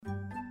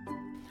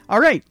All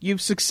right,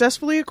 you've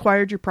successfully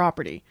acquired your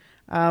property.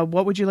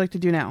 What would you like to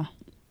do now?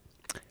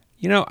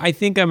 I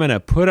think I'm going to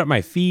put up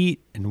my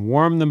feet and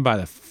warm them by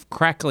the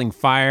crackling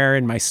fire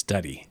in my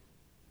study.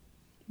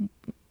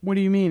 What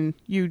do you mean?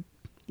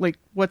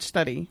 What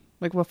study?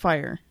 Like what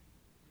fire?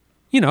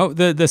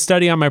 The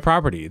study on my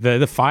property,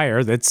 the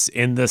fire that's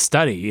in the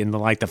study, in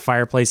the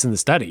fireplace in the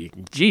study.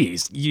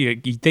 Jeez,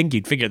 you'd think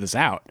you'd figure this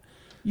out.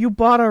 You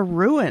bought a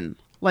ruin.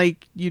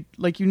 You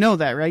know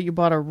that, right? You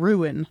bought a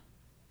ruin.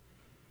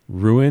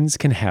 Ruins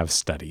can have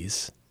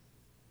studies.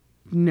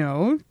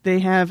 No, they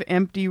have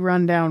empty,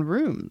 rundown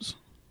rooms.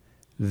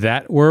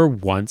 That were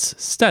once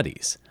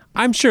studies.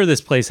 I'm sure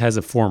this place has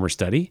a former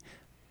study.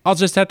 I'll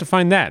just have to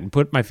find that and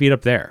put my feet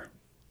up there.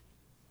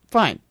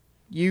 Fine.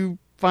 You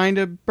find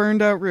a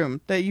burned-out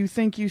room that you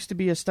think used to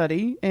be a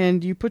study,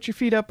 and you put your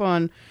feet up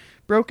on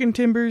broken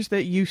timbers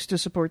that used to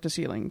support the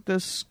ceiling. The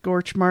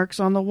scorch marks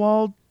on the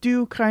wall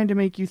do kind of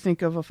make you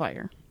think of a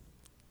fire.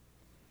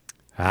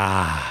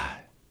 Ah,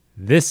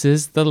 this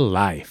is the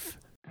life.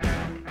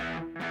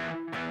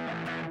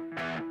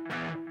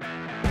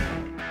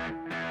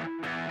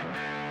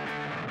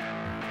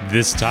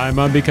 This time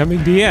on Becoming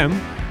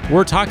DM,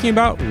 we're talking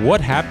about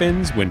what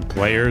happens when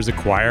players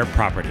acquire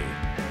property.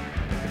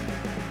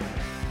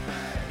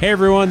 Hey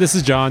everyone, this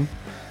is John.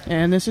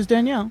 And this is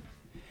Danielle.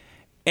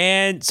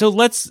 And so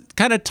let's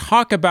kind of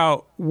talk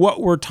about what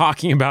we're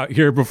talking about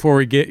here before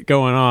we get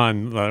going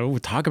on. We'll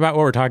talk about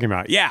what we're talking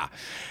about. Yeah.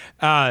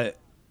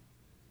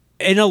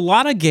 In a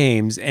lot of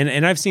games,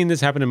 and I've seen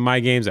this happen in my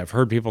games, I've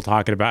heard people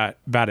talking about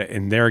it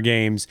in their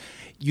games,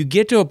 you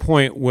get to a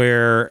point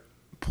where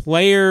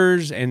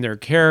players and their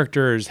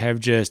characters have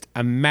just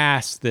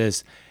amassed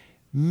this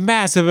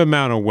massive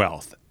amount of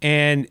wealth.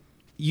 And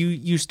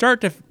you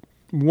start to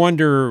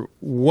wonder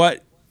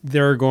what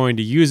they're going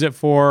to use it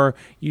for.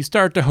 You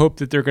start to hope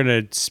that they're going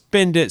to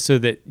spend it so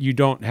that you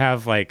don't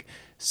have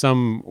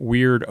some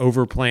weird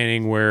over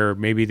planning where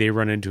maybe they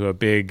run into a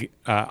big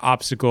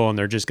obstacle and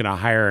they're just going to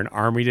hire an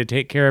army to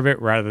take care of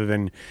it rather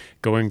than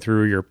going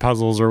through your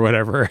puzzles or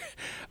whatever.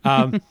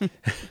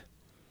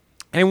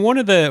 And one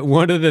of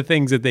the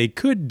things that they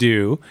could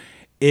do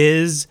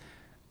is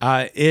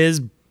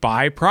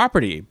buy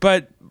property,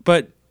 but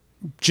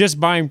just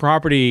buying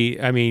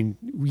property, I mean,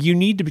 you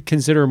need to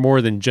consider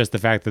more than just the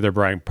fact that they're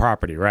buying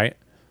property, right?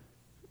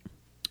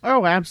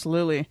 Oh,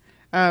 absolutely.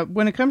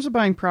 When it comes to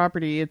buying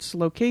property, it's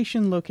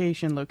location,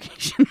 location,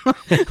 location.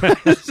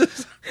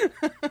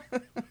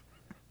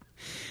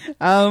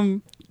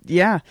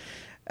 Yeah.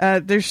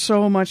 There's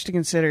so much to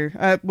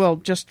consider.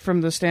 Just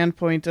from the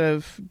standpoint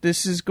of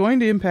this is going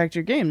to impact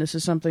your game. This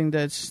is something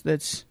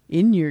that's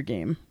in your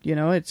game.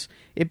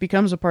 It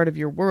becomes a part of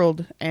your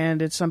world,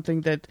 and it's something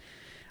that.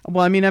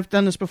 Well, I mean, I've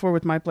done this before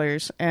with my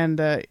players, and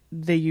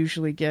they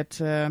usually get.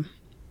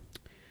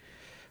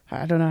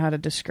 I don't know how to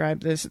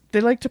describe this.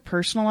 They like to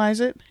personalize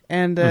it,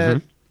 and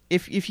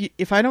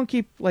if I don't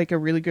keep a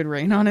really good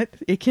rein on it,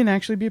 it can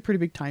actually be a pretty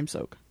big time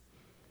soak.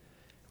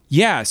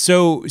 Yeah.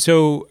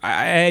 So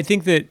I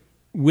think that.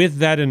 With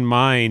that in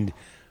mind,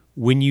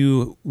 when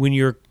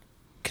you're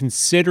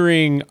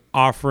considering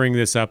offering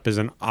this up as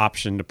an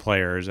option to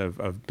players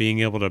of being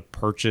able to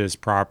purchase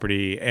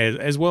property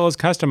as well as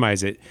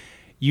customize it,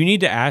 you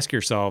need to ask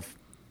yourself,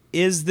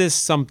 is this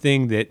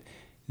something that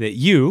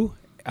you,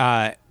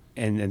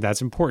 and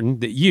that's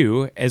important, that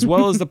you, as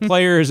well as the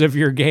players of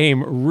your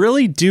game,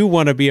 really do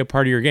want to be a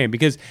part of your game?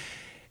 Because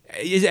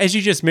as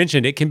you just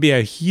mentioned, it can be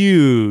a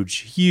huge,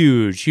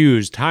 huge,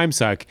 huge time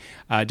suck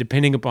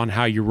depending upon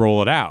how you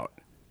roll it out.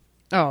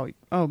 Oh,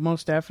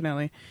 most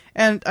definitely.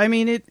 And I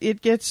mean,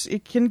 it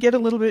can get a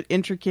little bit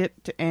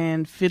intricate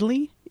and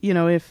fiddly,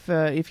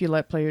 if you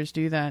let players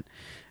do that.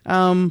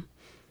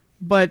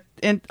 But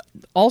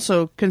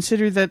also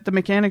consider that the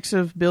mechanics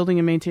of building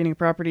and maintaining a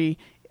property,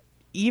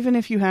 even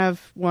if you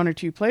have one or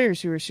two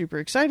players who are super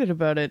excited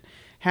about it,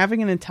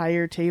 having an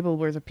entire table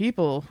worth of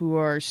people who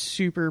are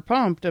super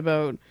pumped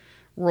about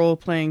role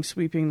playing,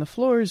 sweeping the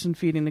floors and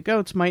feeding the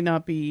goats might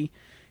not be,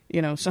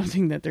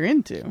 something that they're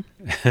into.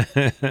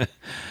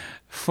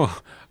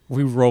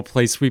 We role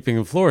play sweeping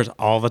the floors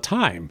all the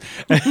time.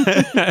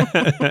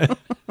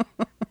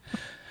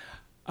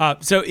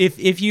 So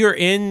if you're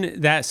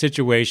in that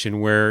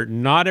situation where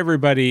not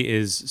everybody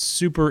is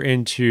super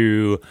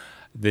into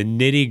the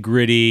nitty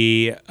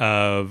gritty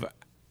of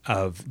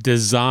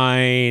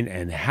design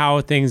and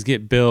how things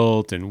get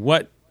built and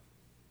what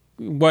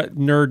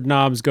nerd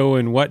knobs go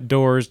in what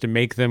doors to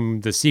make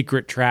them the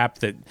secret trap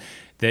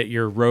that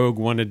your rogue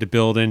wanted to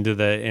build into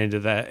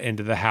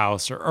the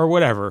house or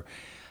whatever.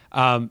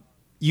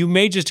 You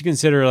may just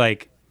consider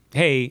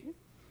hey,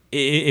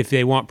 if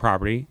they want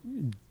property,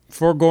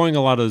 foregoing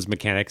a lot of those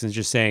mechanics and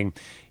just saying,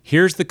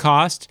 here's the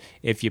cost.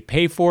 If you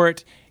pay for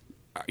it,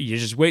 you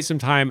just wait some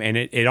time and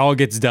it all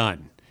gets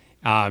done.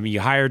 You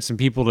hired some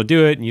people to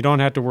do it and you don't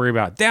have to worry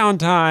about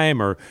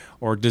downtime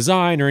or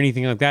design or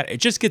anything like that.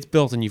 It just gets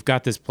built and you've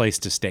got this place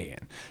to stay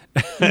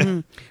in. Mm-hmm.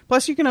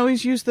 Plus, you can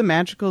always use the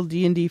magical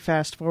D&D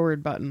fast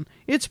forward button.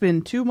 It's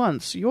been 2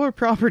 months. Your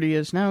property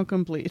is now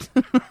complete.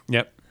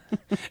 Yep.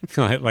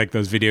 like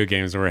those video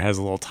games where it has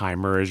a little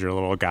timer as your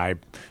little guy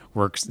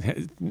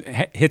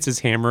hits his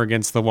hammer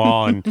against the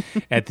wall, and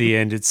at the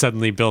end it's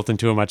suddenly built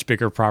into a much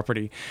bigger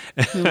property.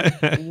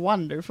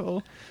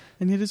 Wonderful.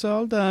 And it is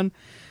all done.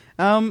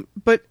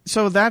 But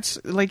so that's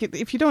like,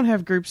 if you don't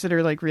have groups that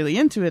are like really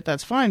into it,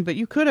 that's fine. But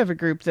you could have a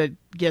group that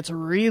gets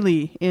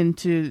really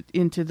into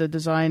the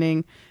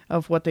designing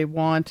of what they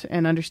want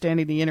and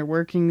understanding the inner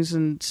workings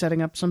and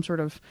setting up some sort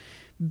of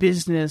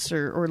business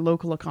or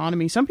local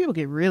economy. Some people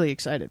get really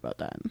excited about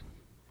that.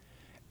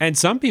 And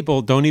some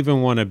people don't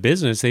even want a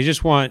business. They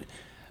just want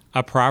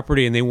a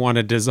property, and they want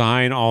to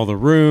design all the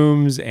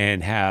rooms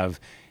and have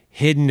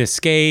hidden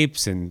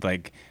escapes and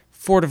like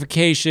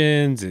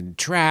fortifications and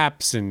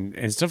traps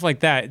and stuff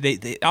like that.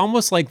 They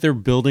almost like they're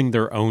building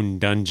their own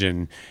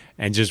dungeon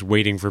and just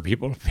waiting for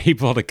people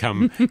to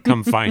come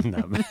find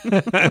them.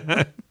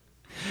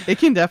 It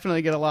can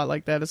definitely get a lot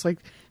like that. It's like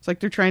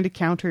they're trying to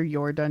counter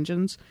your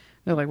dungeons.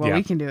 They're like, well,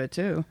 we can do it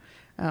too.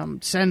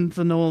 Send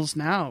the gnolls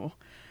now.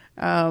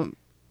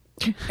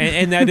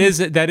 And that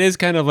is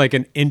kind of like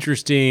an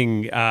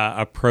interesting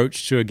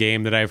approach to a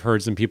game that I've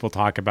heard some people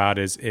talk about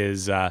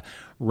is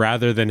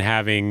rather than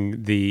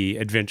having the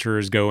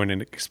adventurers go in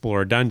and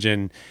explore a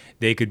dungeon,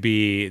 they could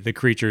be the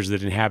creatures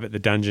that inhabit the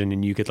dungeon,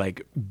 and you could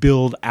like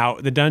build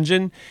out the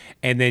dungeon,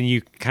 and then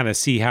you kind of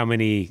see how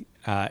many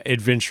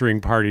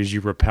adventuring parties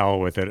you repel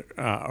with it,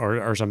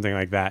 or something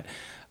like that.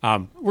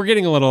 We're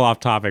getting a little off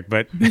topic,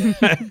 but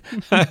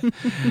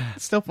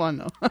it's still fun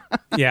though.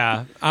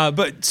 Yeah.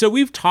 But so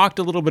we've talked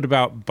a little bit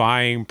about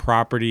buying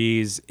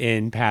properties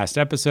in past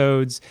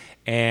episodes,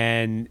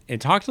 and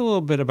talked a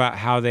little bit about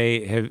how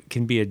they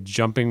can be a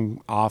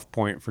jumping off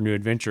point for new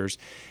adventures,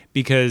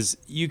 because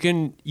you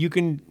can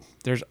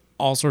there's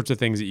all sorts of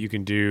things that you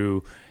can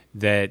do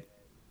that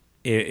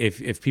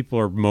if people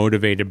are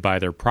motivated by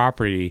their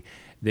property,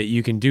 that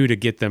you can do to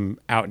get them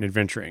out and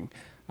adventuring.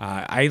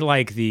 I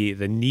like the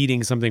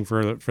needing something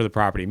for the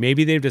property.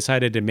 Maybe they've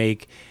decided to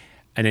make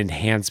an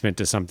enhancement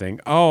to something.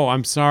 Oh,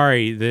 I'm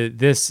sorry.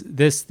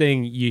 This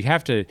thing, you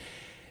have to.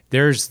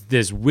 There's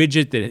this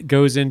widget that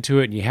goes into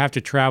it, and you have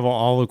to travel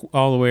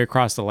all the way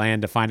across the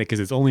land to find it because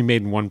it's only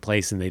made in one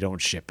place and they don't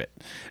ship it.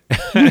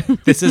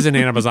 This isn't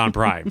Amazon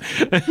Prime.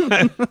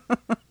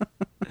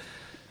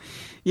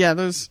 Yeah,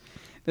 it's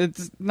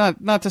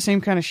not the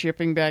same kind of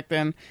shipping back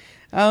then.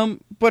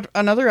 But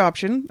another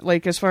option,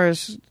 like as far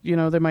as,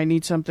 they might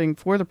need something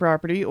for the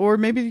property, or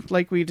maybe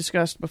like we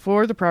discussed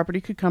before, the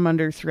property could come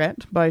under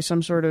threat by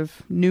some sort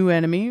of new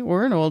enemy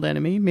or an old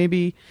enemy.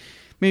 Maybe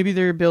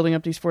they're building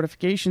up these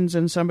fortifications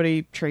and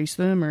somebody traced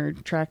them or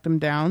tracked them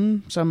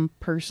down, some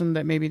person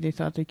that maybe they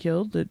thought they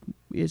killed that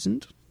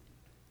isn't.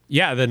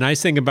 Yeah, the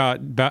nice thing about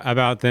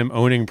them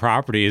owning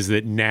property is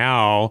that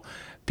now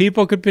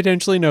people could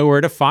potentially know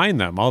where to find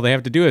them. All they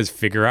have to do is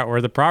figure out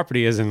where the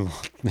property is, and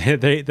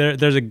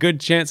there's a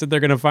good chance that they're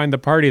going to find the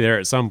party there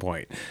at some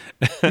point.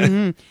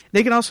 Mm-hmm.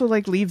 They can also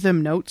like leave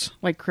them notes,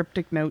 like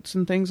cryptic notes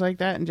and things like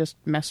that, and just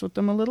mess with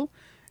them a little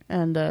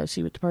and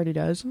see what the party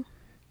does.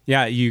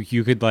 Yeah,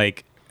 you could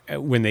like,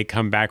 when they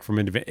come back from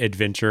an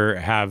adventure,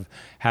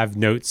 have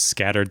notes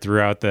scattered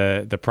throughout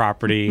the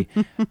property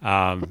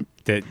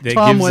that gives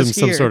them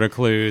some sort of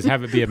clues.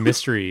 Have it be a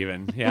mystery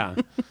even. Yeah.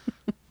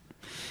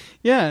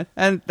 Yeah,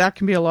 and that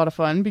can be a lot of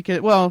fun because,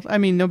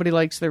 nobody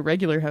likes their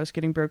regular house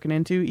getting broken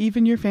into,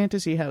 even your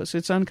fantasy house.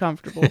 It's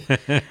uncomfortable.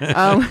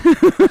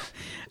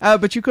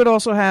 But you could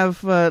also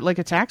have like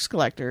a tax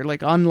collector,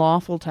 like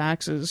unlawful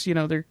taxes.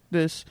 The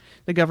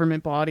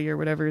government body or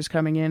whatever is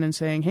coming in and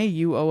saying, hey,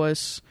 you owe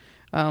us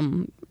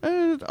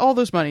all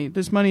this money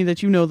that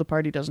the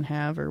party doesn't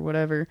have or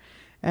whatever.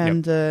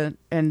 And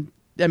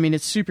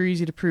it's super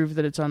easy to prove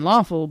that it's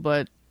unlawful,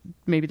 but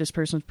maybe this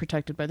person's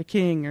protected by the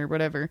king or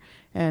whatever,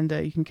 and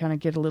you can kind of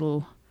get a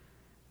little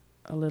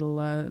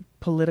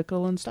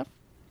political and stuff.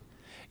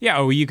 Yeah,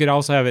 well, you could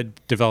also have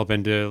it develop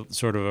into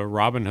sort of a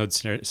Robin Hood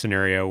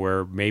scenario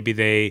where maybe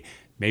they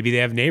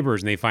have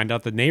neighbors and they find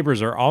out that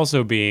neighbors are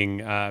also being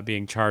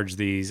charged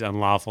these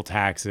unlawful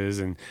taxes,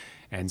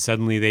 and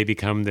suddenly they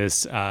become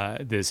this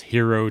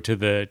hero to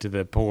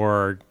the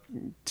poor,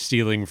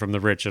 stealing from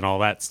the rich and all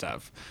that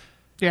stuff.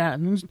 Yeah.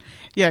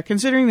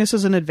 Considering this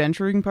is an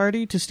adventuring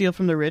party, to steal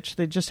from the rich,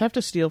 they just have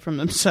to steal from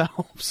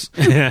themselves.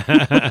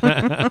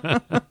 There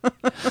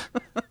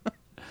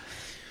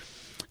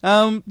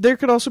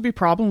could also be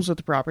problems with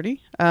the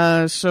property.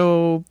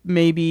 So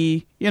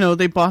maybe,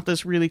 they bought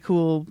this really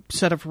cool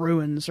set of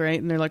ruins, right?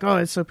 And they're like, oh,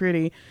 it's so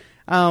pretty.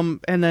 And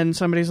then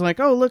somebody's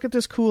like, oh, look at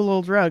this cool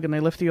old rug. And they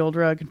lift the old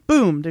rug and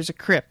boom, there's a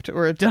crypt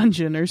or a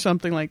dungeon or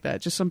something like that.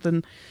 Just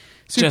something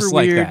super just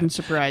like weird that. And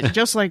surprising.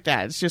 Just like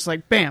that. It's just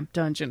like, bam,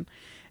 dungeon.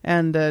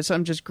 And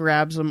something just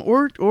grabs them.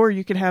 Or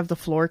you could have the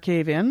floor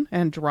cave in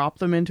and drop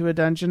them into a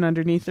dungeon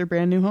underneath their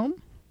brand new home.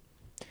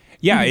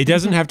 Yeah, it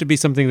doesn't have to be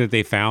something that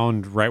they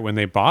found right when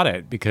they bought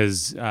it,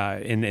 because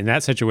in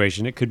that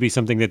situation, it could be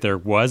something that there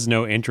was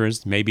no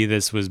interest. Maybe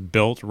this was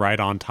built right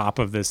on top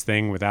of this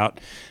thing without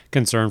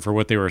concern for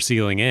what they were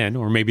sealing in,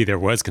 or maybe there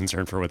was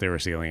concern for what they were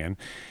sealing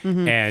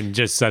in, and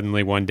just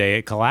suddenly one day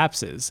it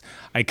collapses.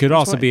 It could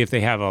also be if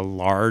they have a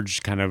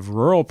large kind of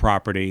rural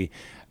property.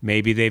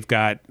 Maybe they've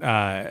got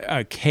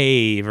a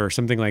cave or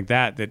something like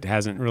that that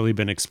hasn't really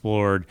been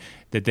explored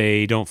that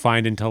they don't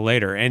find until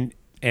later. And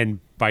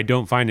by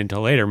don't find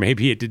until later,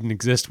 maybe it didn't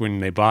exist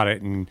when they bought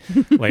it, and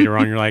later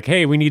on you're like,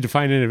 hey, we need to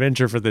find an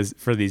adventure for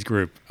these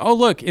group. Oh,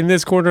 look, in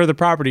this corner of the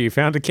property, you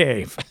found a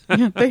cave.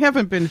 Yeah, they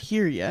haven't been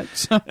here yet.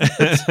 So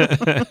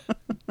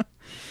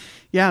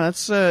yeah,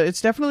 that's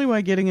it's definitely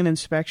why getting an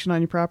inspection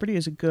on your property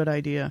is a good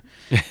idea.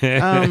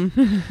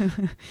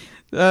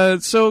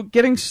 So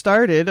getting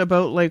started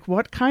about like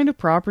what kind of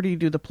property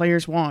do the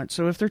players want?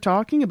 So if they're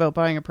talking about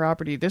buying a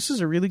property, this is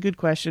a really good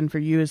question for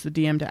you as the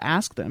DM to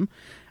ask them,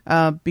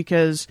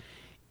 because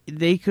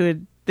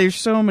there's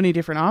so many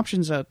different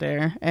options out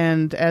there,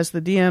 and as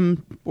the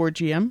DM or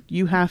GM,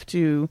 you have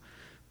to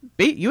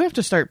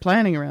start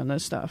planning around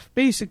this stuff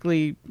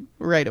basically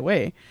right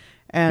away.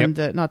 And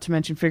not to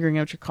mention figuring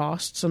out your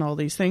costs and all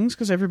these things,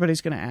 because everybody's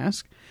going to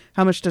ask,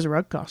 how much does a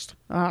rug cost?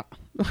 What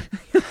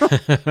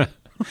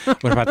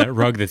about that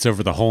rug that's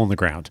over the hole in the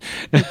ground?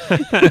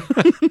 I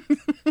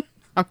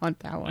want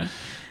that one.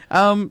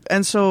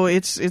 And so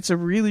it's a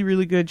really,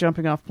 really good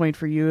jumping off point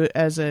for you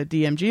as a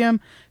DM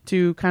GM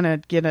to kind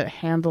of get a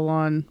handle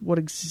on what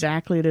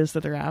exactly it is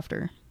that they're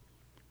after.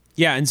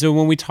 Yeah, and so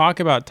when we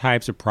talk about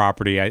types of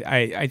property,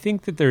 I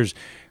think that there's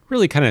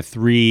really kind of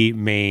three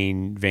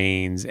main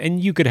veins,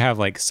 and you could have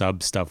like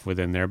sub stuff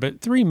within there, but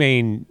three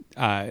main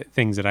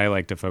things that I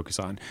like to focus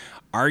on.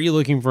 Are you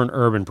looking for an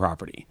urban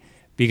property?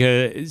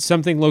 Because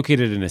something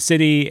located in a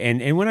city,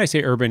 and when I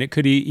say urban, it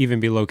could even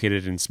be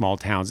located in small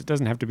towns. It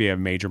doesn't have to be a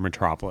major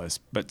metropolis,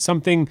 but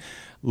something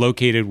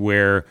located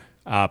where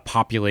a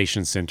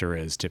population center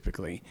is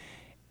typically.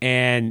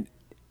 And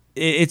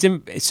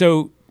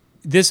so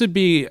this would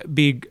be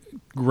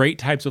great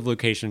types of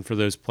location for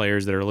those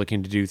players that are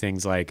looking to do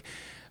things like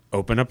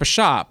open up a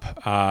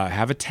shop,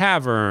 have a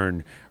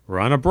tavern,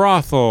 run a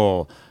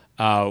brothel,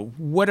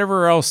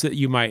 whatever else that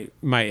you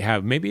might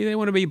have. Maybe they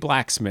want to be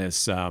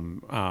blacksmiths,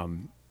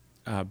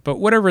 but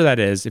whatever that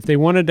is, if they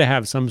wanted to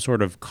have some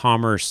sort of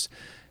commerce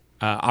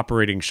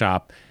operating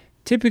shop,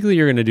 typically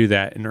you're going to do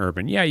that in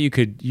urban. Yeah, you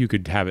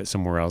could have it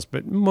somewhere else,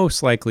 but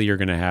most likely you're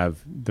going to have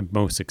the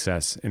most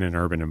success in an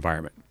urban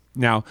environment.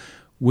 Now,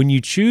 when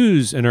you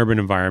choose an urban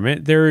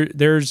environment,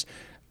 there's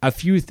a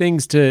few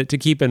things to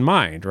keep in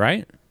mind,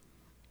 right?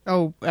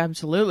 Oh,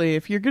 absolutely.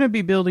 If you're going to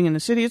be building in a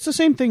city, it's the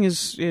same thing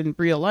as in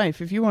real life.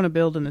 If you want to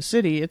build in a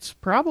city, it's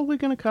probably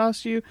going to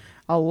cost you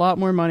a lot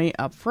more money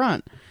up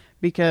front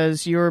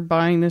because you're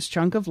buying this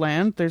chunk of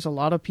land. There's a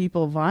lot of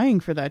people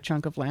vying for that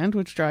chunk of land,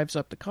 which drives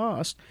up the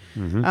cost.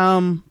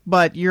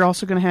 But you're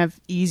also going to have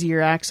easier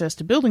access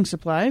to building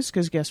supplies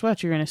because guess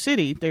what? You're in a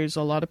city. There's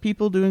a lot of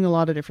people doing a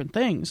lot of different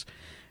things.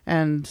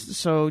 And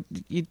so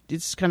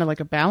it's kind of like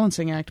a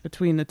balancing act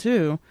between the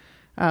two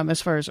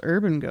as far as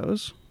urban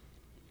goes.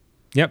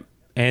 Yep.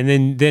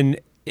 And then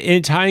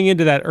in tying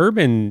into that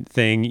urban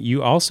thing,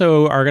 you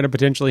also are going to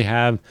potentially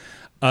have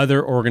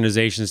other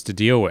organizations to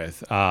deal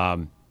with.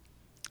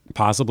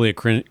 Possibly a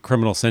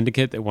criminal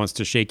syndicate that wants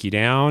to shake you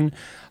down.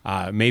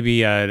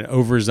 Maybe an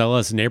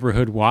overzealous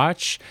neighborhood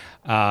watch.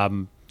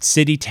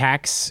 City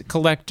tax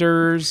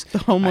collectors. The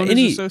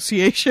homeowners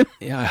association.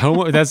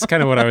 Yeah, that's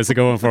kind of what I was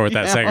going for with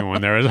that second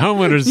one. There was a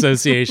homeowners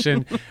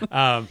association.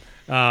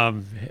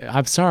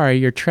 I'm sorry,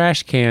 your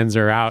trash cans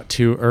are out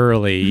too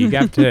early. You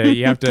have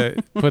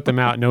to put them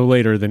out no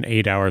later than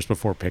 8 hours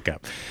before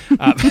pickup.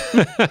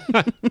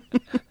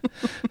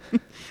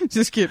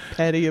 Just get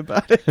petty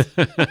about it.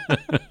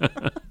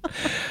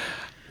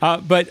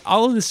 But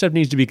all of this stuff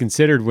needs to be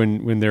considered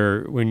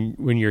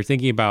when you're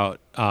thinking about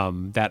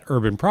that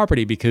urban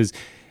property, because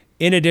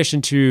in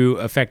addition to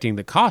affecting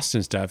the costs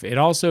and stuff, it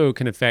also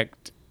can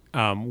affect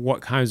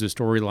what kinds of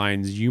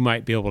storylines you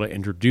might be able to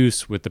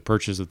introduce with the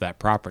purchase of that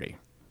property.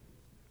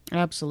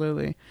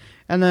 Absolutely.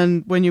 And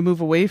then when you move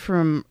away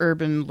from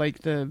urban, like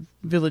the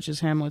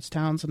villages, hamlets,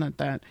 towns, and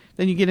that,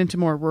 then you get into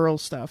more rural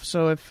stuff.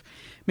 So if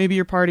maybe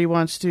your party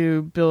wants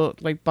to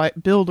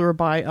build or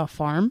buy a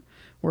farm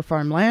or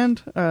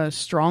farmland,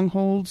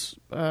 strongholds.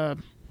 I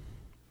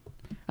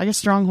guess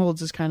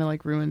strongholds is kind of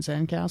like ruins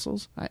and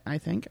castles. I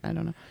think. I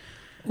don't know.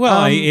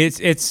 Well,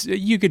 it's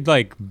you could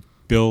like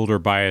build or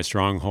buy a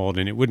stronghold,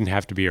 and it wouldn't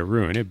have to be a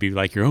ruin. It'd be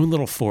like your own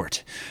little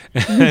fort.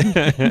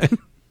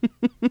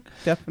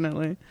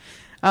 Definitely.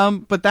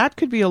 But that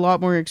could be a lot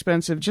more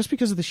expensive just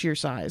because of the sheer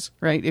size,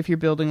 right? If you're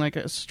building like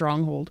a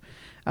stronghold,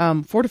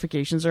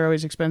 fortifications are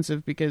always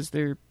expensive because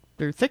they're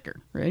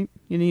thicker, right?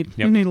 You need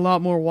a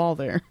lot more wall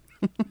there.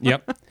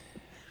 Yep.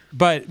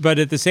 But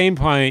at the same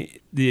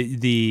point,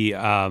 the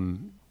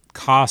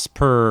cost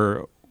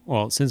per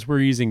well, since we're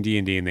using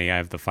D&D and they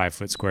have the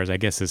 5-foot squares, I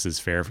guess this is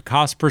fair.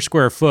 Cost per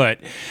square foot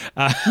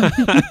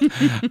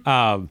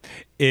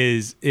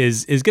is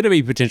going to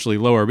be potentially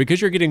lower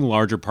because you're getting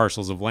larger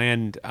parcels of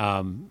land.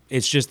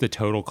 It's just the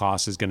total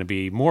cost is going to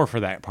be more for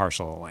that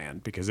parcel of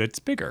land because it's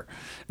bigger.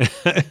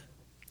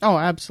 Oh,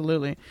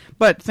 absolutely.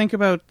 But think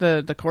about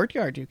the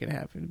courtyard you could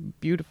have.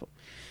 Beautiful.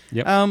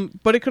 Yep.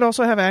 But it could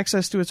also have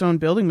access to its own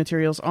building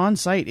materials on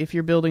site if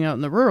you're building out in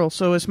the rural.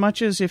 So as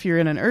much as if you're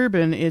in an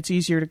urban, it's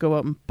easier to go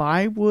out and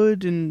buy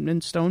wood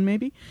and stone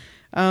maybe.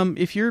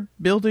 If you're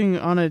building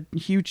on a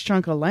huge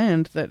chunk of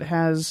land that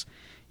has,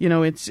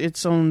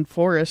 its own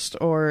forest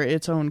or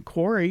its own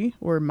quarry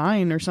or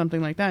mine or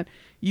something like that,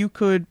 you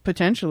could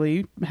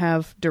potentially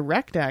have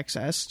direct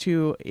access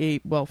to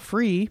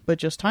free, but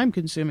just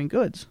time-consuming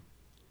goods.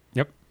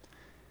 Yep.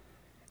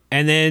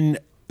 And then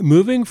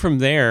moving from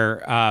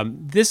there,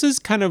 this is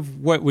kind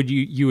of what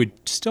you would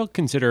still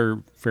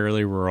consider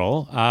fairly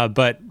rural,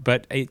 but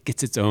it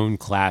gets its own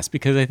class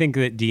because I think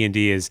that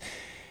D&D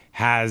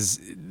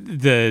has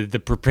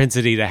the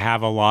propensity to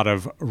have a lot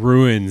of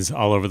ruins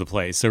all over the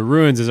place. So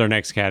ruins is our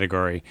next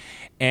category,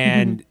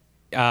 and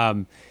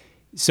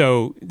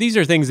so these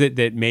are things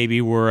that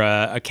maybe were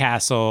a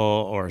castle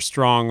or a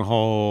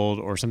stronghold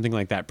or something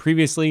like that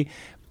previously,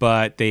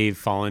 but they've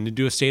fallen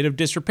into a state of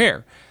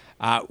disrepair,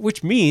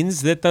 which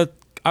means that the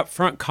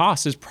upfront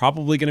cost is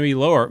probably going to be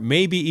lower,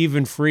 maybe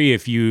even free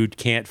if you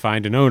can't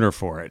find an owner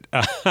for it.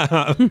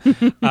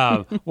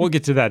 We'll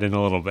get to that in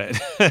a little bit.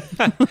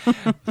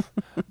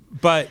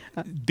 But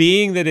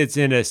being that it's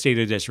in a state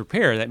of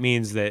disrepair, that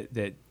means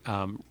that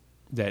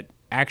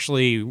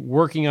actually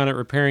working on it,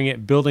 repairing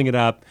it, building it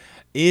up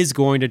is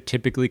going to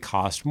typically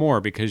cost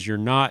more because you're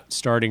not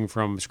starting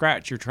from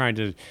scratch. You're trying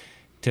to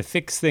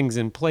fix things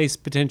in place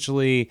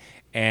potentially,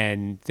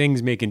 and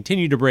things may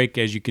continue to break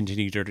as you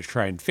continue to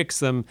try and fix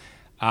them.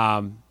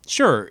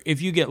 Sure,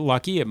 if you get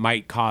lucky, it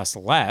might cost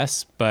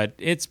less, but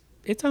it's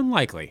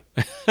unlikely.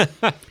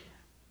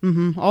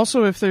 Mm-hmm.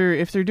 Also, if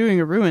they're doing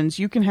a ruins,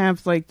 you can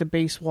have like the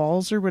base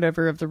walls or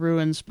whatever of the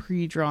ruins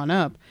pre-drawn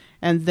up,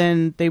 and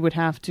then they would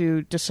have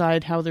to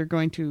decide how they're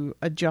going to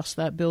adjust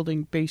that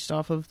building based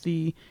off of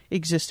the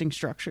existing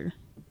structure.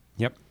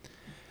 Yep.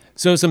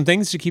 So some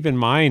things to keep in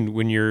mind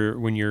when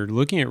you're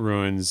looking at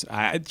ruins.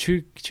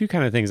 Two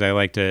kind of things I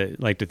like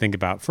to think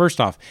about.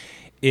 First off,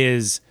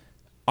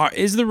 are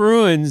the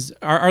ruins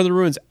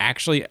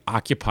actually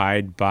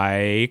occupied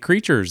by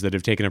creatures that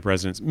have taken up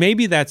residence?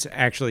 Maybe that's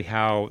actually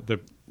how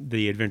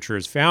the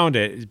adventurers found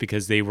it, is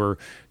because they were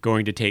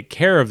going to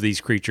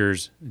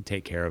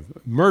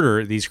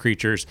murder these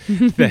creatures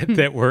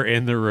that were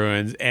in the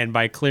ruins, and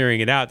by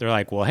clearing it out, they're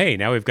like, well, hey,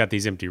 now we've got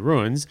these empty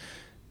ruins.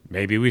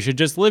 Maybe we should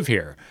just live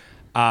here.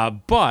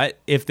 But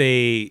if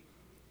they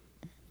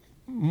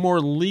more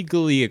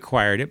legally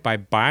acquired it by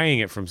buying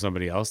it from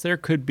somebody else, there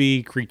could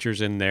be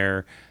creatures in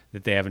there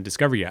that they haven't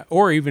discovered yet.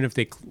 Or even if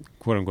they,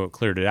 quote unquote,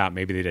 cleared it out,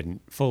 maybe they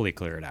didn't fully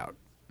clear it out.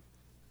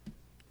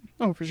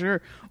 Oh, for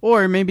sure.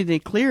 Or maybe they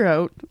clear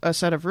out a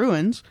set of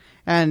ruins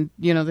and,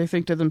 they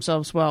think to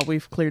themselves, well,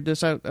 we've cleared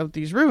this out of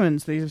these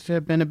ruins. These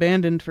have been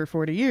abandoned for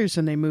 40 years,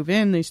 and they move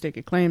in, they stake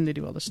a claim, they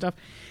do all this stuff.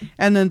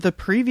 And then the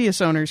previous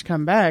owners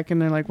come back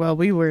and they're like, well,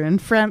 we were in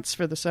France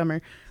for the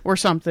summer or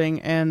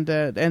something, and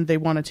they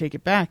want to take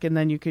it back. And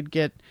then you could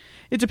get,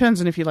 it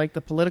depends on if you like the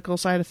political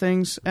side of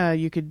things.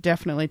 You could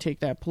definitely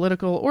take that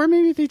political, or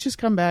maybe they just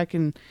come back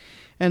and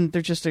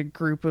they're just a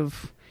group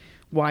of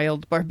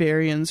wild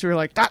barbarians who are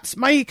like, that's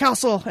my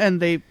castle,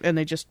 and they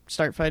just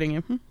start fighting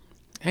you.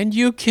 And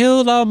you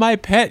killed all my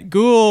pet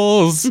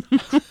ghouls.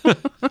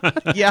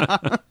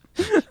 Yeah.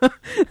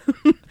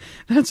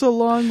 That's a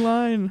long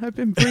line. I've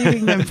been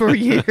breeding them for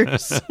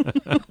years.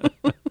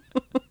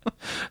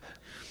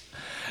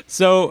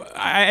 So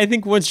I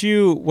think once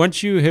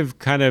you have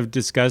kind of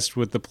discussed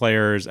with the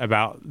players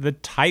about the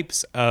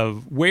types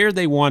of where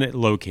they want it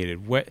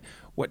located, what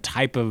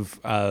type of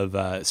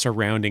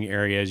surrounding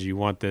areas you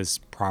want this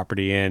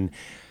property in,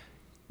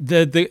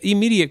 the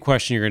immediate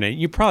question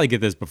you probably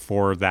get this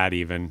before that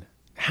even,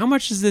 how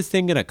much is this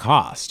thing going to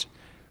cost,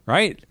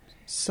 right?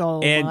 So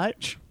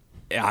much.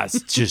 Yeah,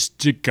 it's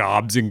just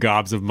gobs and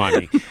gobs of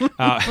money.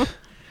 But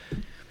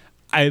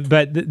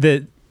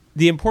the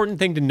important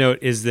thing to note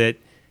is that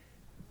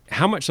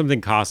how much something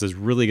costs is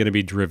really going to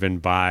be driven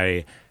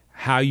by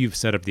how you've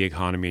set up the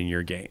economy in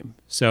your game.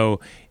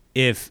 So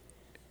if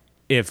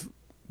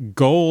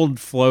gold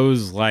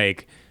flows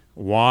like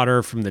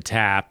water from the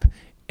tap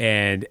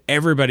and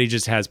everybody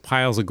just has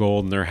piles of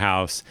gold in their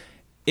house,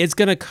 it's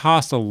going to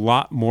cost a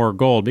lot more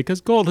gold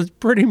because gold is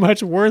pretty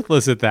much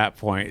worthless at that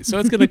point. So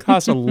it's going to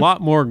cost a lot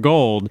more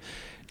gold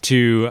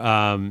to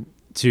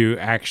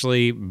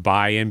actually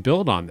buy and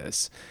build on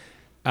this.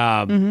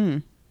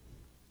 And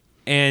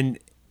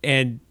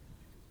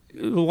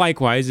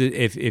likewise,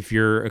 if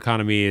your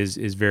economy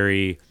is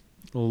very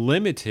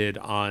limited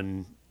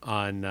on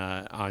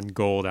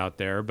gold out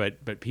there,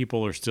 but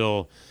people are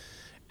still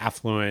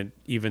affluent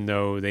even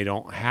though they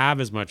don't have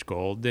as much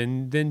gold,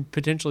 then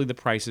potentially the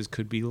prices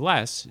could be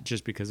less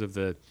just because of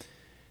the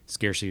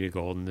scarcity of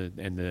gold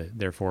and the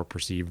therefore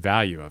perceived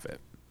value of it.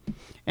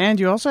 And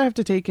you also have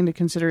to take into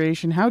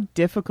consideration how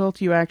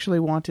difficult you actually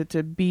want it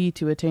to be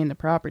to attain the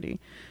property.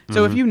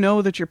 So if you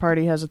know that your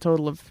party has a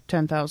total of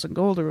 10,000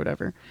 gold or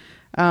whatever,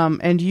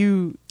 and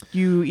you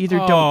either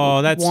don't...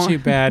 Oh, that's too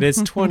bad.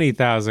 It's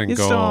 20,000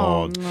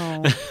 gold.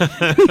 No.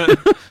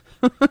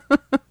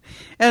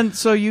 And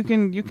so you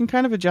can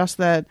kind of adjust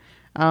that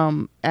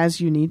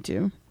as you need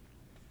to.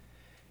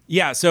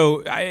 Yeah,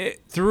 so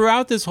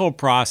throughout this whole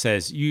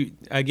process, you,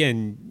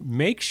 again,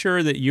 make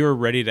sure that you're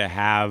ready to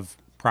have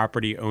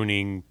property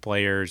owning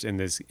players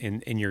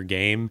in your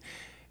game.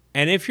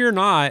 And if you're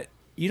not,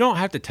 you don't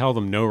have to tell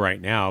them no right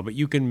now, but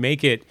you can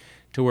make it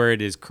to where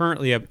it is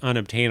currently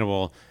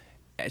unobtainable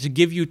to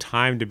give you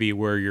time to be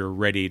where you're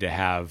ready to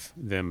have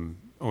them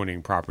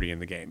owning property in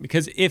the game.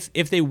 Because if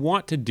they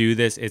want to do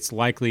this, it's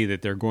likely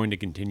that they're going to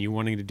continue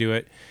wanting to do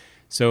it.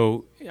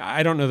 So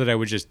I don't know that I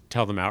would just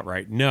tell them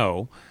outright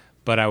no,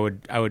 but I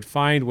would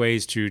find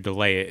ways to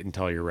delay it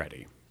until you're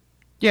ready.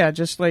 Yeah,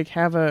 just like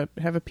have a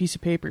piece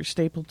of paper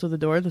stapled to the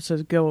door that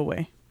says "Go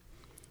away."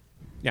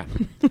 Yeah,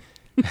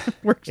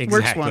 works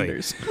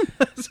wonders.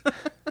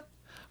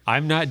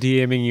 I'm not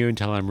DMing you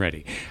until I'm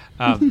ready.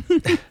 I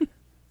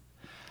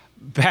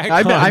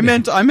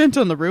meant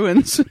on the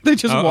ruins. They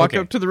just walk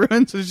up to the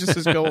ruins and it just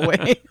says "Go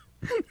away."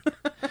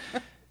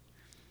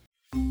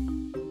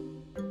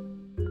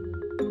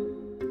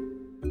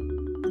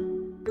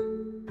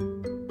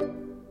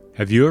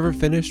 Have you ever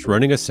finished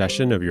running a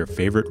session of your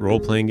favorite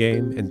role-playing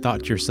game and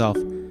thought to yourself,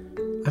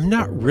 I'm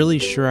not really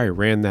sure I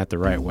ran that the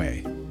right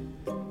way?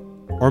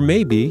 Or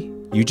maybe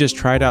you just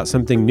tried out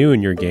something new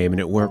in your game and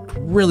it worked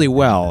really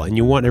well and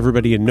you want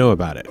everybody to know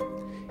about it.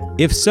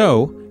 If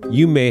so,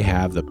 you may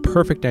have the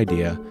perfect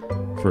idea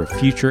for a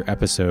future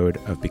episode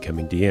of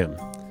Becoming DM.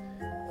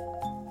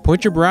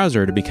 Point your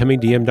browser to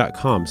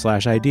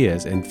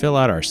becomingdm.com/ideas and fill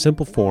out our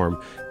simple form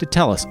to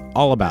tell us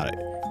all about it.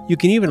 You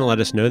can even let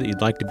us know that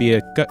you'd like to be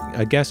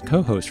a guest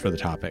co-host for the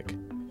topic.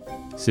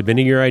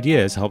 Submitting your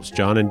ideas helps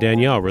John and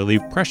Danielle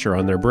relieve pressure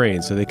on their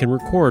brains so they can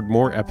record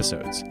more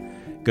episodes.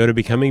 Go to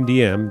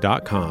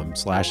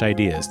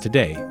becomingdm.com/ideas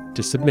today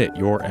to submit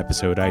your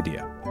episode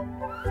idea.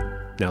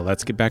 Now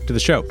let's get back to the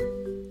show.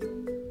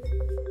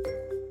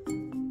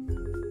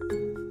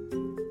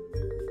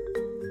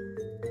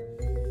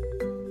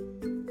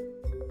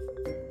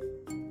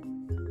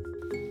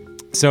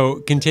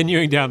 So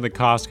continuing down the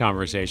cost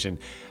conversation,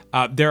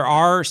 there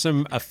are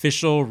some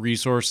official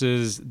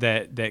resources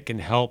that can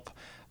help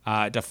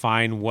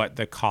define what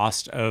the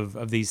cost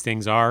of these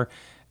things are.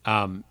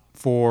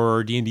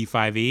 For D&D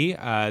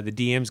 5e, the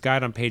DM's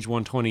Guide on page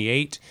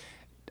 128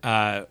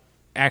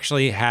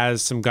 actually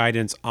has some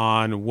guidance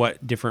on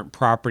what different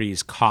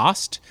properties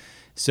cost.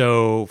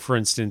 So, for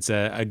instance,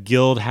 a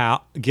guild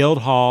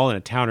hall in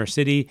a town or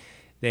city,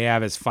 they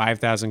have as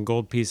 5,000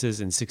 gold pieces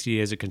and 60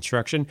 days of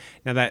construction.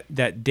 Now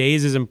that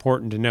days is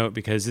important to note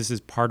because this is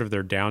part of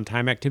their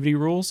downtime activity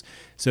rules.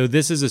 So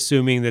this is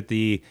assuming that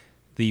the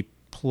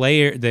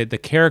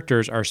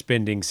characters are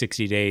spending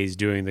 60 days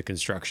doing the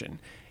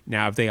construction.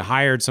 Now, if they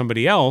hired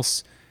somebody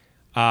else,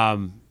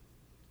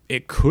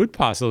 it could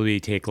possibly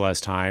take less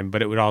time,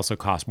 but it would also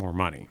cost more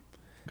money.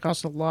 It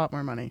costs a lot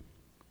more money.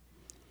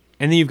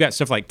 And then you've got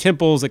stuff like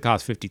temples that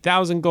cost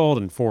 50,000 gold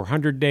and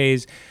 400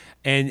 days.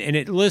 And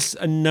it lists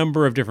a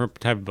number of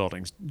different type of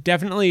buildings.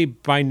 Definitely,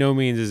 by no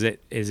means is it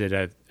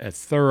a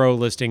thorough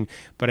listing,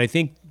 but I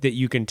think that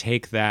you can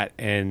take that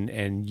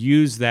and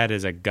use that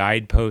as a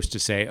guidepost to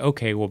say,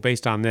 okay, well,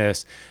 based on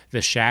this,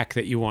 the shack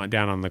that you want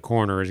down on the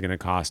corner is going to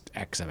cost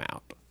X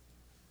amount.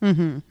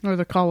 Mm-hmm. Or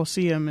the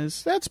Colosseum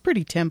that's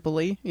pretty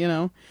temple-y,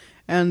 and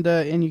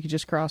you can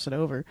just cross it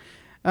over.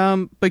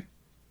 But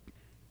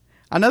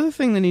another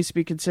thing that needs to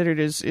be considered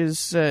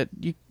is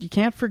you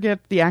can't forget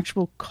the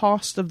actual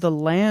cost of the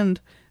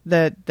land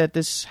that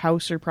this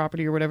house or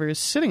property or whatever is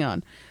sitting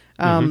on.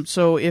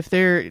 So if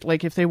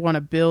they want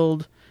to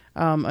build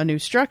a new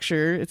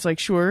structure, it's like,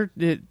 sure,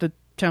 the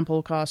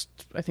temple cost,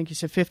 I think you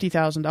said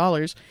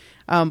 $50,000,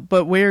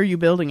 but where are you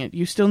building it?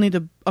 You still need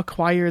to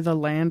acquire the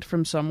land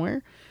from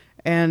somewhere.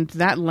 And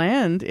that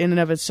land in and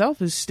of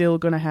itself is still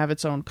going to have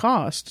its own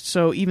cost.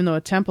 So even though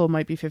a temple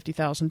might be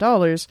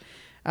 $50,000,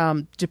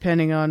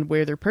 depending on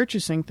where they're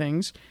purchasing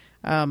things,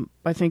 I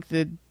think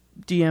the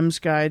DM's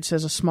Guide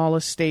says a small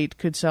estate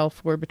could sell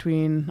for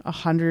between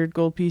 100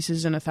 gold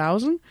pieces and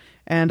 1,000,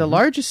 and a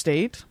large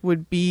estate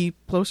would be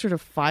closer to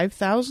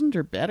 5,000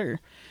 or better.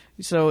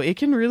 So it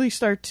can really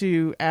start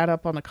to add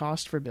up on the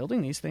cost for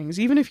building these things.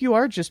 Even if you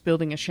are just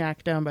building a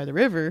shack down by the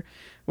river,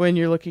 when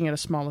you're looking at a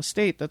small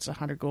estate, that's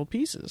 100 gold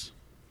pieces.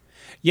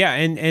 Yeah,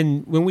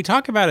 and when we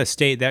talk about a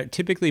state, that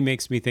typically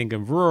makes me think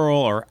of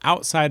rural or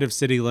outside of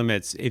city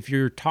limits. If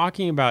you're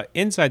talking about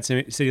inside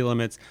city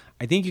limits,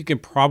 I think you can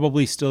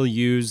probably still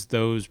use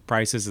those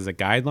prices as a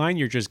guideline.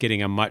 You're just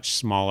getting a much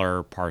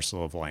smaller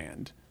parcel of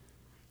land.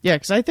 Yeah,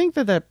 because I think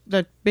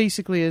that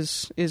basically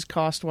is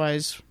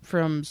cost-wise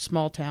from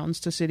small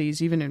towns to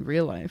cities, even in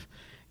real life,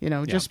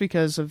 just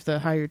because of the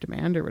higher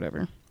demand or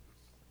whatever.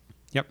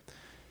 Yep.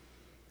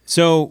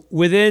 So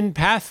within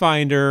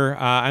Pathfinder,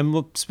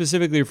 I'm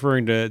specifically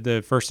referring to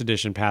the first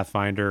edition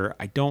Pathfinder.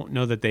 I don't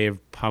know that they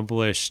have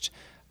published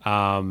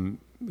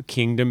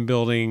kingdom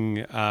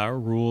building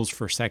rules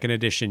for second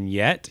edition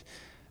yet,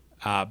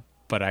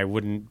 but I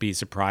wouldn't be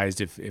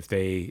surprised if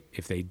they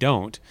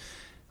don't,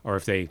 or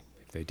if they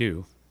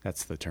do.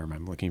 That's the term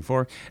I'm looking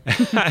for.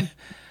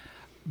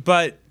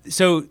 But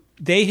so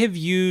they have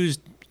used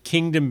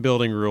kingdom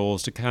building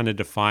rules to kind of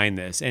define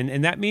this,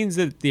 and that means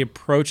that the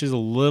approach is a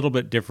little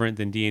bit different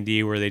than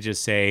D&D, where they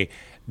just say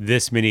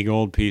this many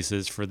gold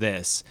pieces for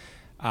this.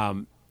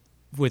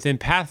 Within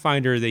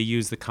Pathfinder, they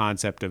use the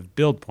concept of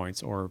build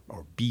points, or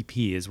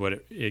BP is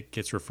what it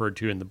gets referred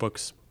to in the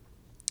books,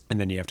 and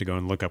then you have to go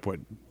and look up what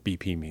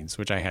BP means,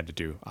 which I had to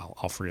do,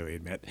 I'll freely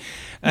admit.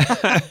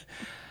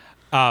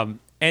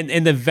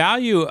 And the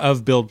value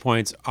of build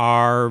points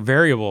are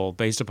variable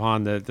based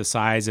upon the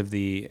size of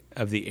the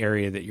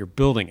area that you're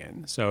building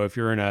in. So if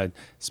you're in a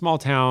small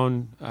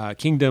town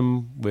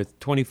kingdom with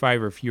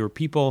 25 or fewer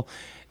people,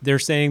 they're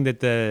saying that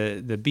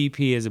the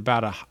BP is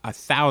about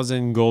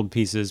 1,000 gold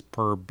pieces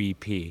per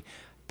BP.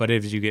 But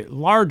if you get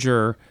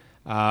larger,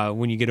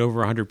 when you get over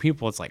 100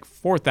 people, it's like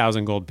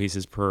 4,000 gold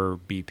pieces per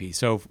BP.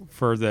 So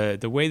for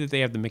the way that they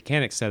have the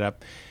mechanics set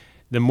up,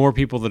 the more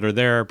people that are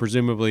there,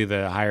 presumably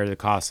the higher the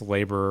cost of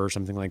labor or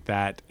something like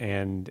that.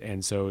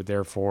 And so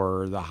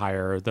therefore the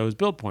higher those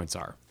build points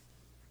are.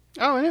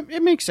 Oh, and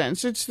it makes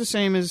sense. It's the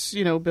same as,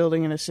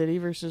 building in a city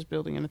versus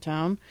building in a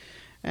town.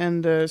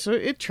 And so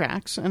it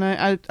tracks, and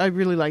I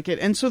really like it.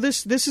 And so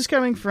this is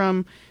coming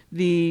from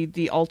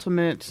the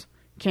ultimate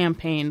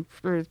campaign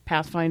for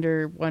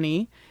Pathfinder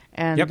 1E.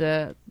 And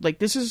Yep.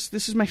 this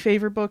is my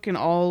favorite book in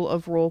all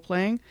of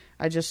role-playing.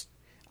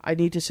 I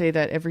need to say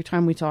that every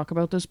time we talk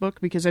about this book,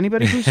 because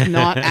anybody who's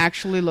not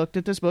actually looked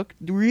at this book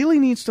really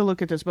needs to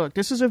look at this book.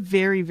 This is a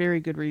very, very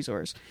good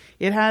resource.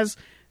 It has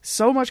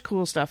so much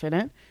cool stuff in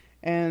it,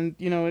 and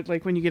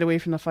like when you get away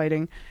from the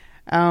fighting.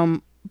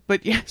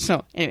 But yeah,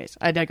 so anyways,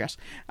 I digress.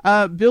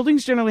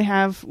 Buildings generally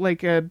have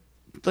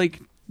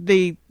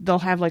they'll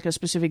have like a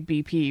specific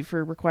BP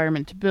for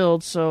requirement to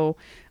build. So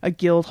a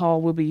guild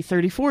hall will be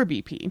 34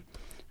 BP.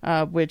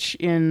 Which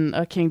in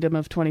a kingdom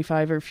of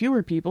 25 or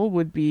fewer people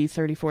would be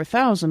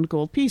 34,000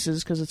 gold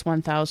pieces, because it's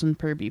 1,000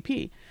 per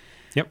BP.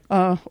 Yep.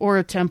 Or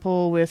a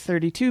temple with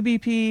 32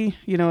 BP,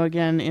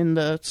 again, in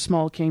the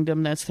small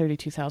kingdom, that's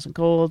 32,000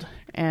 gold.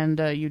 And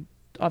you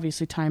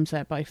obviously times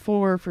that by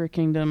 4 for a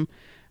kingdom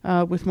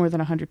with more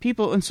than 100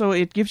 people. And so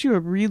it gives you a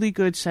really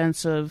good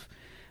sense of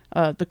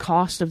the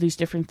cost of these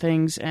different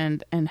things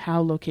and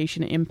how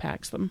location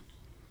impacts them.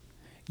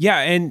 Yeah,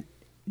 and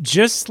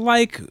just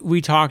like we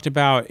talked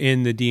about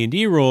in the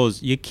D&D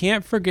rules, you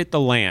can't forget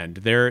the land.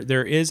 There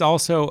is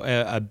also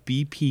a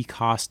BP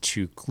cost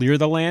to clear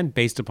the land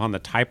based upon the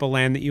type of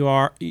land that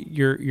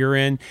you're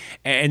in,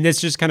 and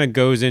this just kind of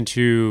goes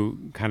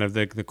into kind of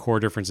the core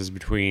differences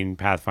between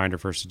Pathfinder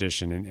First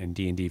Edition and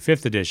D&D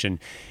Fifth Edition,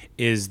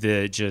 is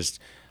the just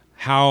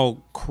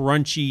how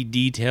crunchy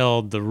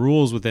detailed the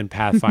rules within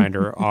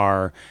Pathfinder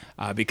are,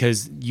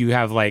 because you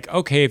have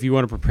okay, if you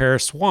want to prepare a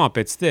swamp,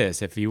 it's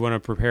this. If you want to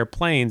prepare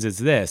plains, it's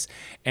this.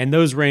 And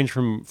those range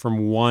from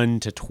 1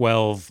 to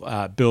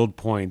 12 build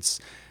points,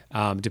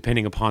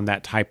 depending upon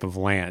that type of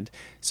land.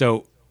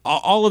 So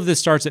all of this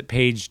starts at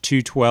page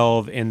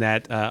 212 in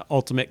that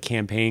ultimate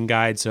campaign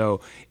guide.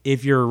 So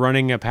if you're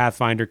running a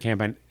Pathfinder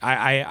campaign,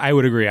 I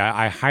would agree.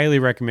 I highly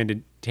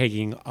recommend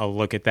taking a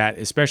look at that,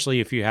 especially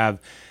if you have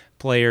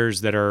players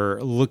that are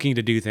looking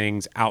to do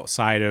things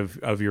outside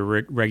of your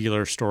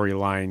regular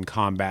storyline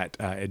combat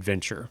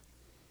adventure.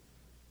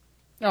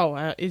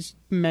 Oh, it's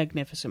a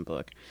magnificent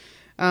book.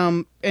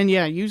 And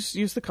yeah, use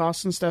the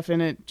costs and stuff in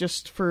it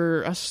just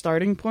for a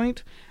starting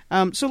point.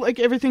 So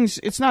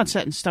it's not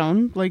set in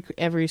stone, like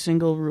every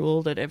single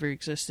rule that ever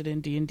existed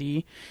in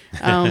D&D.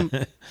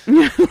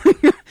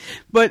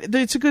 But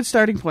it's a good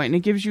starting point, and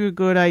it gives you a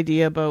good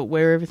idea about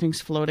where everything's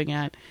floating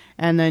at.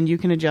 And then you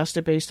can adjust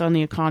it based on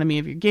the economy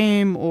of your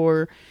game,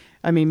 or,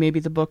 maybe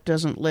the book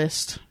doesn't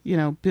list,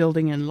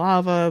 building in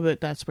lava, but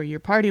that's where your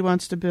party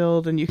wants to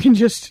build, and you can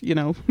just,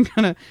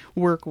 kind of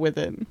work with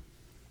it.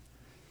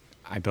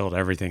 I build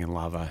everything in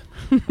lava.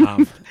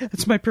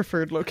 That's my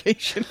preferred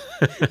location.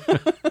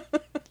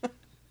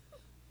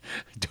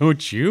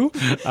 Don't you?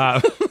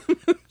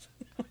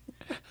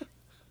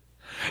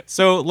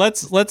 So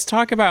let's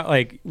talk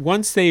about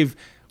once they've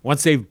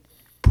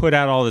put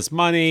out all this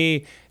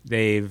money,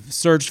 they've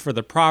searched for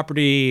the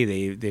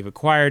property, they've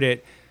acquired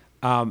it.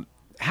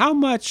 How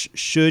much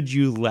should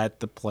you let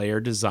the player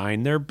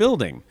design their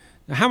building?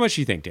 How much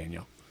do you think,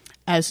 Daniel?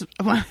 As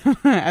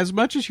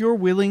much as you're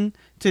willing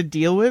to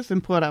deal with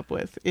and put up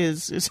with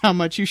is how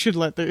much you should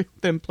let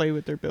them play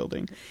with their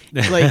building.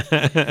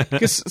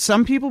 Because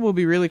some people will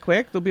be really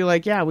quick. They'll be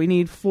like, yeah, we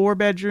need 4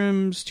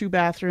 bedrooms, 2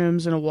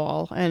 bathrooms, and a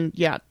wall. And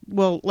yeah,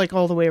 well,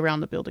 all the way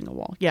around the building a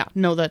wall. Yeah,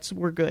 no,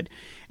 we're good.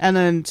 And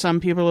then some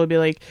people will be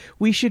like,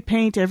 we should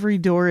paint every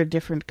door a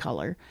different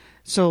color.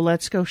 So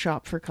let's go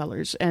shop for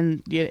colors.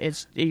 And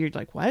you're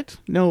like, what?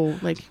 No,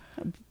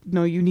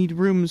 no, you need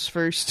rooms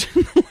first.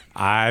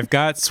 I've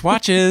got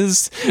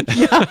swatches.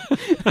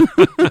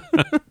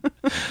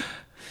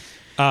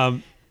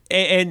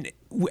 And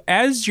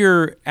as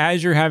you're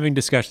having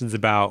discussions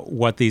about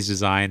what these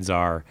designs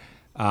are,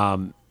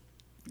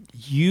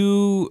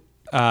 you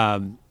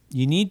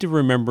need to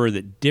remember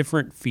that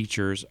different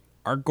features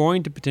are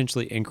going to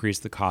potentially increase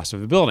the cost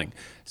of a building.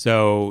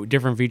 So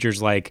different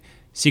features like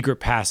secret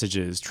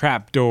passages,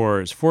 trap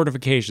doors,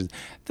 fortifications,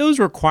 those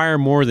require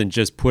more than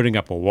just putting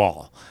up a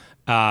wall.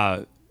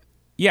 Yeah,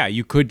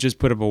 you could just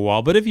put up a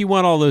wall, but if you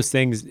want all those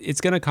things,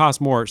 it's going to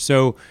cost more.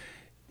 So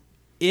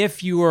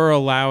if you are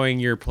allowing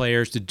your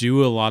players to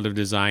do a lot of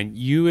design,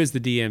 you as the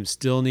DM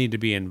still need to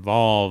be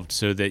involved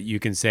so that you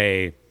can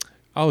say,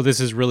 oh, this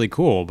is really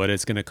cool, but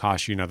it's going to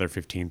cost you another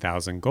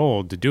 15,000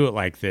 gold to do it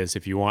like this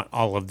if you want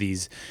all of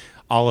these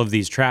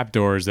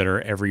trapdoors that are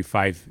every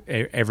 5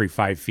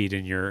 feet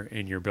in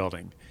your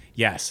building.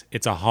 Yes,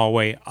 it's a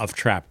hallway of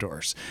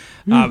trapdoors.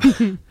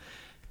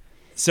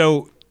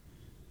 So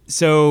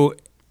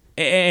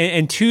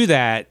and to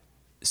that,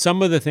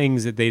 some of the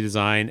things that they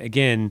design,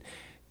 again,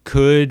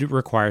 could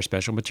require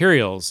special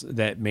materials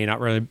that may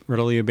not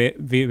readily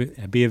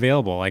be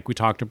available. Like we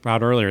talked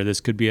about earlier,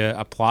 this could be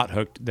a plot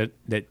hook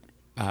that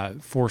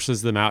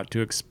forces them out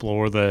to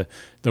explore the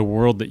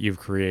world that you've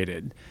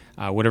created,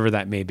 whatever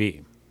that may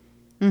be.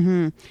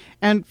 Mm-hmm.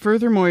 And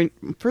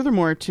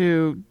furthermore,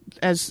 too,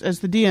 as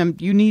the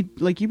DM,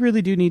 you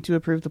really do need to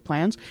approve the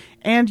plans,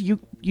 and you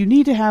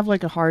need to have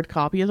like a hard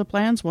copy of the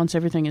plans once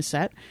everything is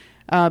set,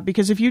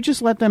 because if you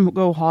just let them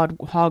go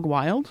hog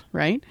wild,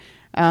 right?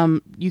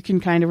 You can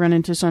kind of run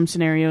into some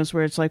scenarios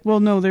where it's like, well,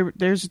 no,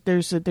 there's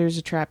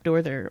a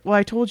trapdoor there. Well,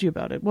 I told you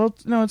about it. Well,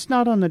 no, it's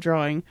not on the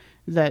drawing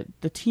that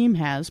the team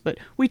has, but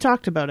we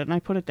talked about it and I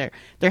put it there.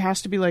 There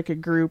has to be like a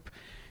group,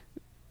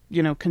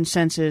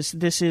 consensus.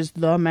 This is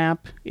the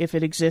map. If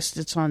it exists,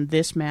 it's on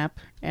this map,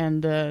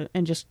 and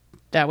just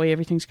that way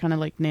everything's kind of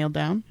like nailed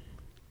down.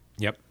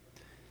 Yep.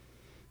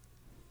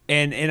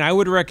 And I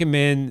would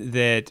recommend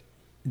that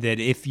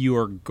if you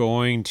are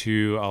going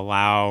to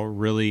allow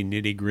really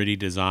nitty-gritty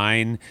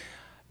design,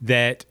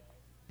 that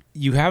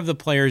you have the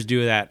players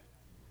do that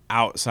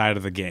outside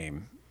of the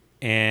game.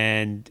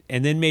 And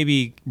then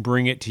maybe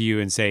bring it to you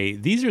and say,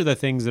 these are the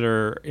things that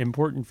are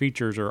important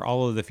features or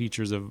all of the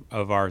features of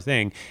our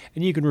thing.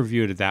 And you can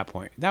review it at that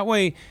point. That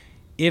way,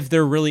 if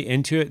they're really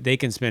into it, they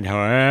can spend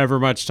however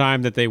much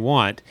time that they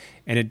want,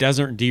 and it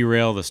doesn't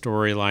derail the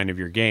storyline of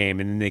your game.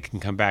 And then they can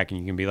come back and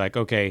you can be like,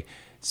 okay,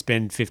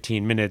 spend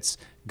 15 minutes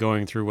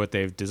going through what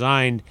they've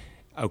designed,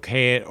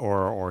 okay it,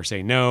 or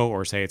say no,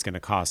 or say it's going to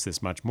cost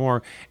this much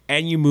more,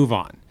 and you move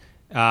on.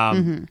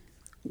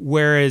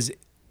 Whereas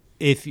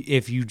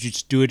if you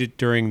just do it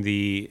during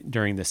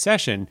the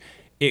session,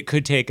 it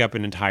could take up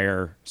an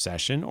entire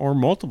session or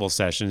multiple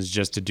sessions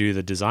just to do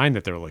the design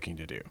that they're looking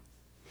to do.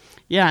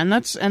 Yeah, and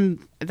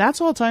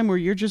that's all time where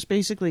you're just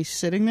basically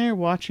sitting there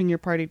watching your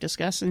party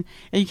discuss, and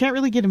you can't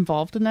really get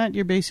involved in that.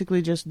 You're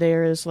basically just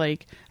there as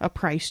like a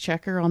price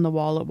checker on the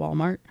wall at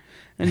Walmart,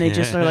 and they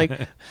just are like,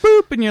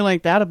 boop, and you're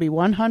like, that'll be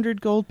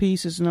 100 gold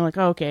pieces, and they're like,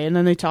 okay, and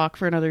then they talk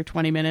for another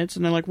 20 minutes,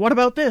 and they're like, what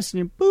about this? And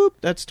you boop,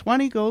 that's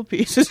 20 gold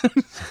pieces.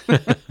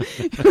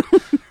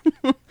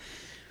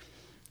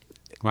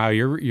 Wow,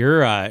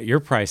 your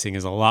pricing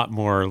is a lot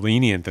more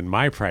lenient than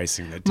my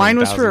pricing. That mine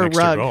was for a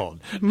rug. Gold.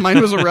 Mine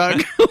was a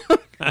rug.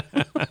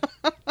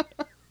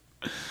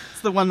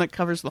 It's the one that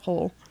covers the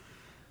hole.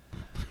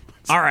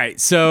 All right,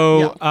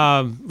 so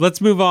let's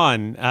move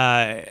on.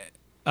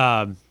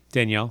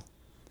 Danielle.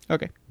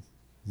 Okay.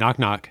 Knock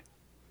knock.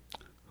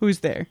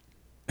 Who's there?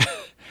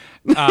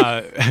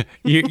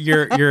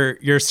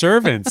 Your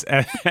servants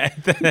at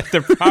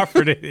the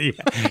property.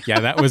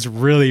 Yeah, that was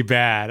really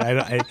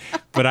bad.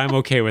 But I'm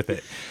okay with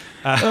it.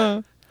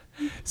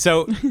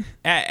 So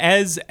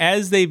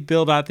as they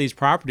build out these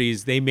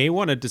properties, they may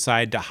want to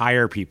decide to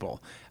hire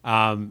people.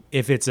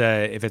 If it's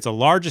a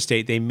large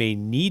estate, they may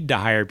need to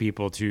hire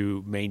people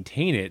to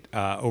maintain it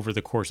over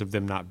the course of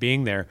them not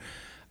being there.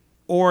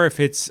 Or if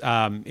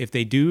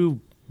they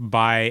do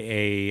buy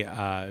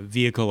a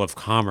vehicle of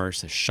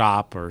commerce, a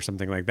shop or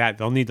something like that,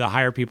 they'll need to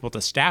hire people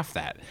to staff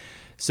that.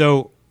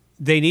 So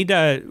they need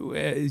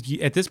to,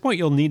 at this point,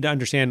 you'll need to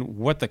understand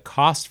what the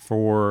cost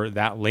for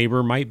that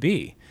labor might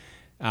be.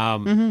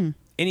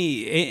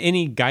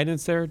 Any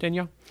guidance there,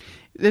 Danielle?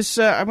 This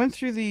I went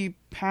through the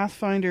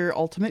Pathfinder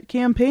Ultimate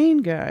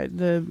Campaign Guide,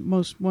 the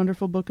most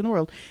wonderful book in the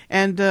world.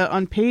 And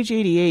on page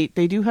 88,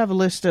 they do have a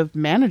list of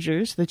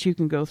managers that you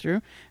can go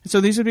through.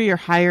 So these would be your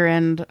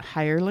higher-end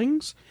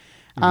hirelings.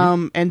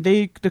 And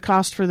the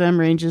cost for them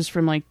ranges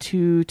from like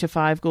 2 to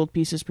 5 gold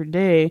pieces per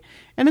day.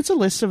 And it's a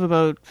list of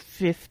about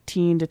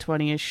 15 to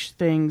 20-ish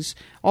things,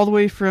 all the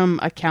way from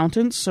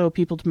accountants, so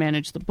people to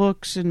manage the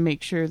books and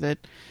make sure that,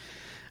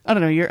 I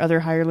don't know, your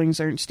other hirelings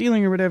aren't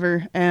stealing or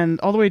whatever, and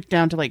all the way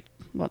down to like,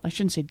 well, I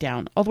shouldn't say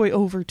down, all the way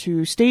over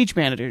to stage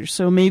managers.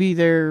 So maybe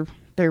they're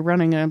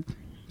running a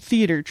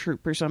theater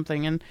troupe or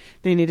something, and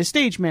they need a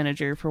stage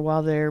manager for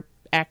while they're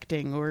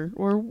acting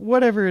or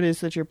whatever it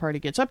is that your party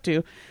gets up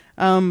to.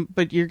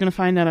 But you're going to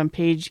find that on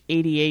page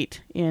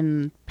 88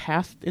 in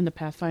the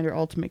Pathfinder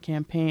Ultimate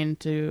campaign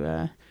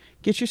to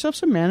get yourself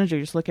some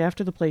managers. Look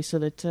after the place so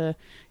that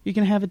you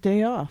can have a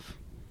day off.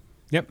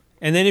 Yep.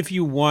 And then if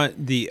you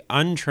want the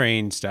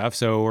untrained stuff,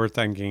 so we're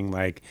thinking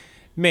like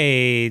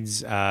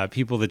maids,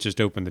 people that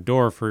just open the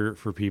door for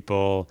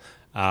people,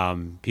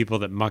 people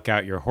that muck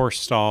out your horse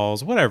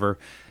stalls, whatever.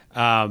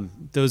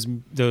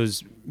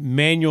 Those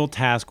manual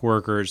task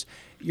workers,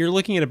 you're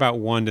looking at about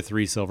 1 to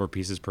 3 silver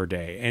pieces per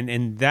day,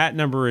 and that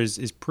number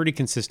is pretty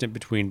consistent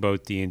between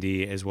both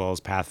D&D as well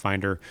as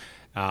Pathfinder.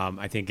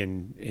 I think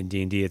in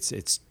D&D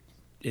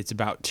it's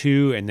about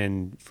 2, and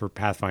then for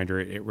Pathfinder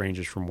it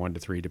ranges from 1 to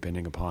 3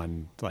 depending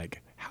upon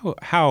like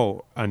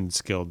how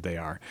unskilled they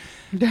are.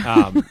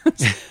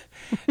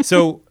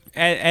 So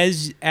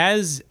as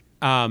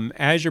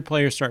your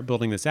players start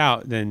building this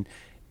out, then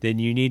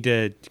you need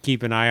to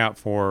keep an eye out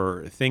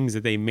for things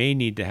that they may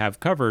need to have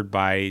covered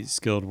by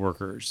skilled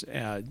workers.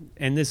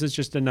 And this is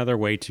just another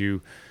way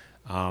to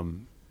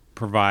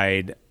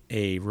provide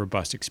a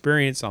robust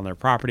experience on their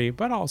property,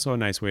 but also a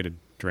nice way to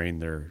drain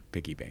their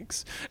piggy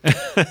banks.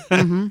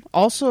 Mm-hmm.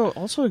 Also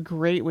a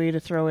great way to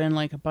throw in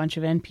like a bunch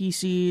of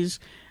NPCs,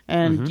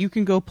 and you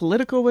can go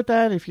political with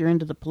that if you're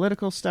into the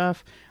political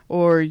stuff,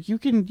 or you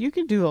can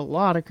do a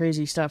lot of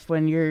crazy stuff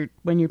when your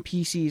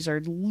PCs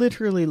are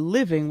literally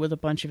living with a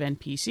bunch of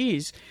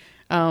NPCs.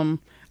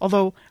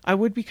 Although I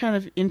would be kind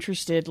of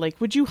interested,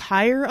 like, would you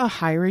hire a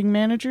hiring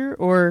manager,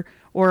 or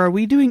are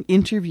we doing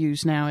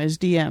interviews now as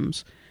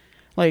DMs?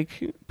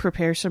 Like,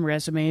 prepare some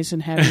resumes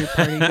and have your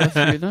party go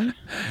through them.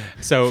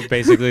 So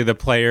basically the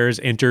players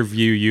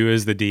interview you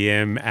as the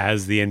DM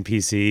as the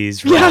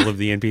NPCs for all of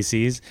the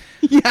NPCs?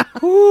 Yeah.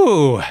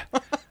 Ooh.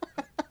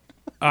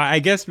 I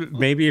guess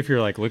maybe if you're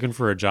like looking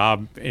for a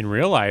job in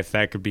real life,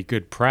 that could be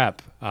good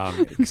prep,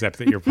 except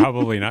that you're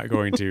probably not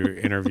going to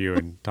interview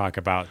and talk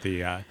about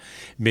the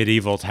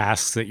medieval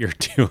tasks that you're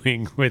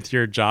doing with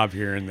your job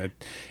here in the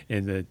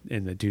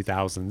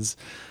 2000s.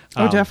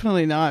 Oh,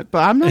 definitely not.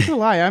 But I'm not gonna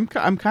lie, I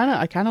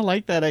kind of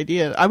like that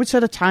idea. I would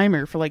set a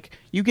timer for like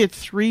you get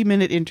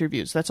 3-minute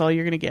interviews. That's all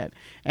you're gonna get,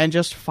 and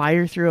just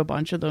fire through a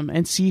bunch of them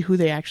and see who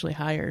they actually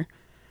hire.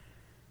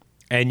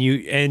 And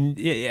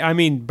I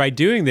mean, by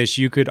doing this,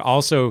 you could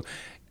also,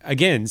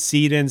 again,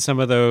 seed in some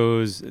of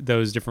those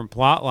different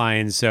plot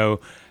lines. So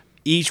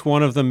each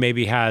one of them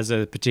maybe has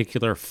a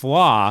particular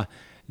flaw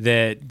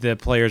that the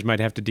players might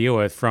have to deal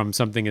with, from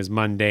something as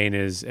mundane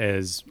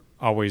as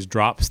always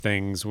drops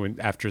things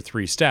after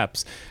 3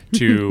 steps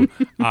to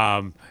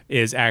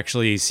is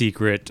actually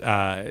secret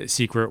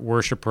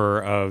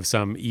worshiper of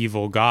some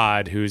evil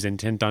god who's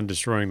intent on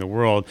destroying the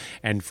world,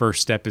 and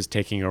first step is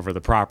taking over the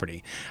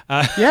property.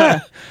 Yeah,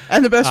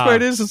 and the best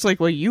part is it's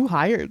like, well, you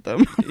hired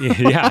them.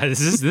 Yeah,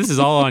 this is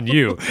all on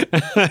you.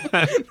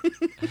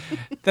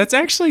 That's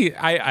actually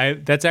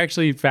that's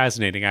actually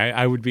fascinating.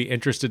 I would be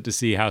interested to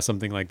see how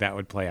something like that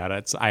would play out.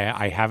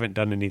 I haven't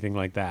done anything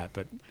like that,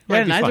 but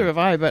yeah, neither have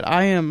I. But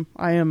I am.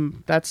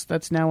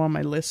 That's now on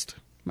my list.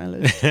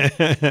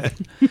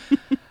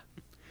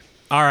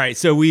 All right,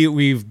 so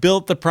we've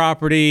built the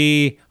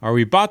property, or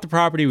we bought the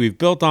property. We've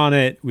built on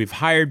it. We've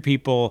hired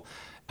people.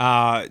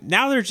 Now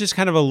there's just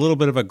kind of a little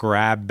bit of a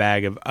grab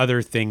bag of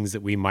other things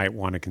that we might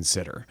want to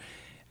consider.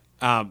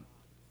 And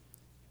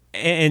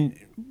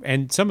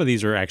some of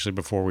these are actually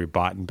before we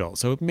bought and built,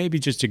 so maybe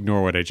just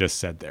ignore what I just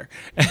said there.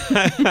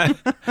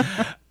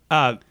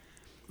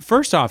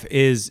 First off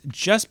is,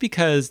 just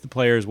because the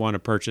players want to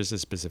purchase a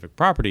specific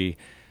property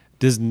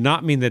does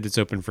not mean that it's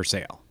open for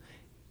sale.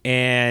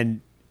 And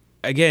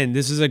again,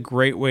 this is a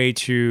great way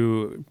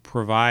to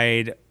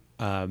provide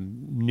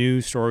new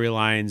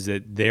storylines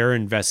that they're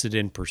invested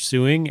in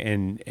pursuing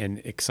and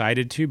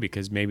excited to,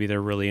 because maybe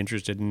they're really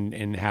interested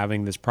in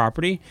having this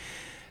property.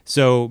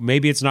 So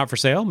maybe it's not for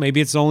sale.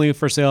 Maybe it's only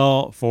for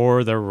sale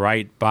for the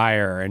right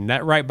buyer. And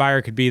that right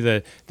buyer could be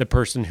the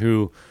person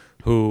who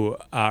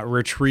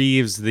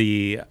retrieves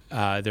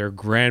their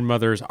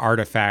grandmother's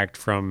artifact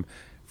from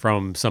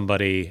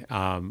somebody.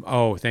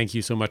 Oh, thank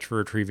you so much for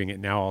retrieving it.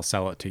 Now I'll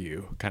sell it to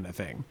you, kind of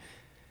thing.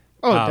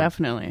 Oh,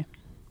 definitely.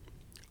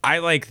 I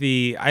like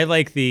the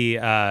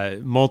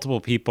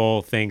multiple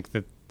people think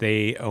that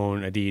they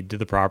own a deed to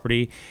the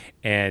property,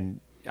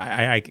 and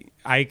I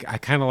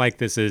kind of like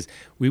this as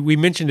we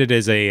mentioned it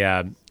as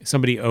a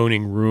somebody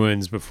owning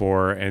ruins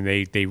before, and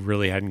they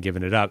really hadn't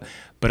given it up.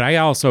 But I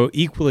also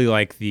equally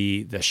like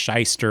the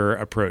shyster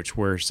approach,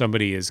 where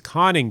somebody is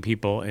conning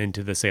people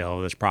into the sale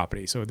of this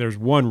property. So there's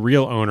one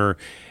real owner,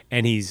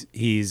 and he's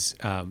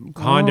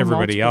conned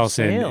everybody else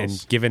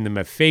and given them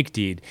a fake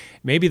deed.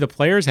 Maybe the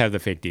players have the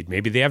fake deed.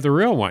 Maybe they have the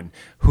real one.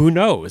 Who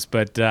knows?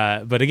 But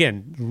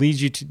again,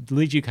 leads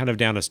you kind of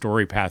down a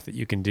story path that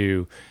you can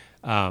do.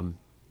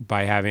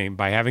 By having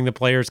the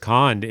players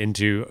conned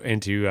into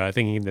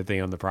thinking that they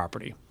own the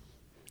property.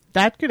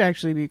 That could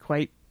actually be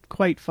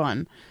quite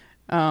fun,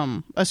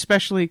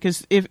 especially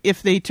because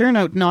if they turn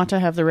out not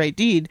to have the right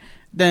deed,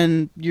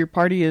 then your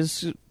party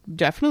is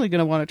definitely going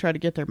to want to try to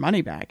get their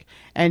money back.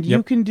 And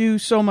you can do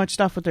so much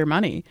stuff with their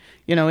money.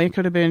 You know, it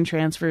could have been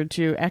transferred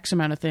to X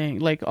amount of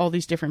things, like all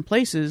these different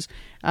places,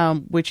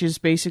 which is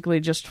basically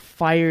just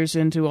fires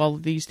into all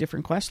of these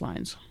different quest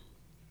lines.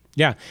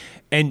 Yeah.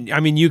 And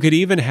I mean, you could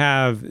even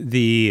have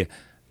the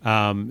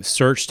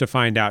search to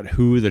find out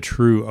who the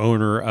true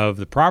owner of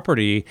the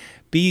property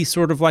be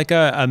sort of like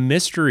a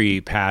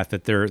mystery path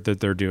that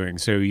they're doing.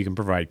 So you can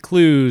provide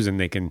clues and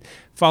they can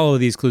follow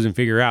these clues and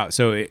figure out.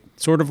 So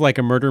it's sort of like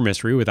a murder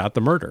mystery without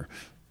the murder.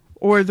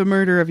 Or the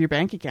murder of your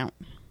bank account.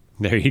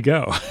 There you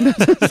go.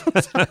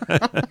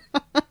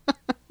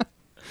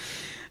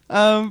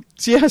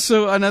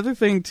 So another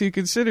thing to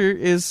consider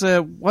is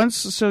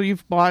once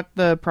you've bought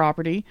the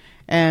property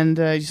and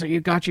so you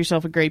got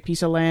yourself a great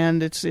piece of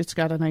land, it's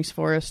got a nice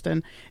forest,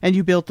 and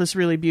you built this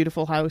really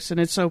beautiful house,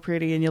 and it's so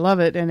pretty and you love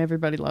it and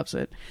everybody loves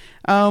it.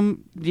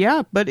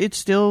 But it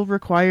still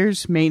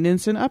requires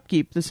maintenance and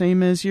upkeep, the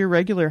same as your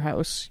regular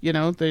house. You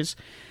know, there's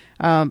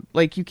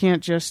you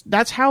can't just,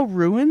 that's how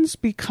ruins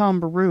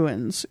become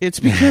ruins. It's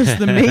because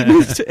the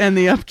maintenance and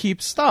the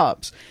upkeep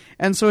stops.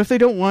 And so if they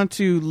don't want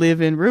to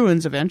live in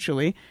ruins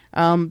eventually,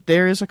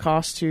 there is a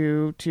cost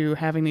to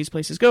having these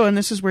places go. And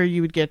this is where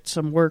you would get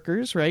some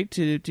workers, right,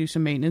 to do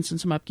some maintenance and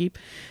some upkeep.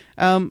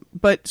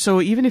 But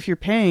so even if you're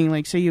paying,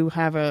 like say you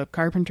have a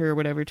carpenter or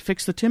whatever to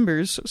fix the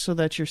timbers so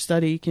that your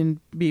study can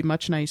be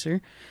much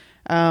nicer.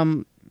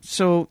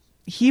 So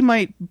he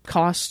might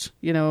cost,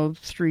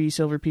 3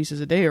 silver pieces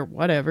a day or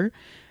whatever.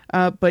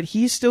 But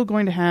he's still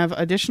going to have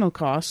additional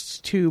costs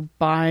to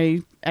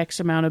buy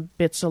X amount of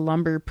bits of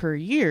lumber per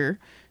year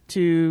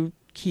to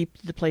keep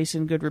the place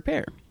in good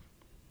repair.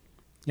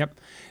 Yep.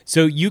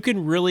 So you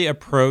can really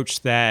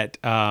approach that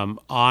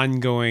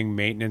ongoing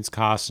maintenance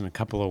cost in a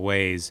couple of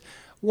ways.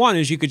 One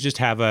is you could just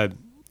have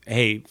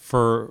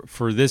for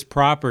this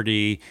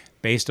property,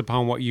 based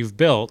upon what you've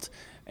built,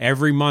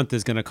 every month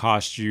is going to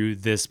cost you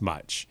this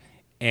much.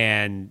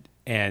 And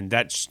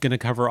that's going to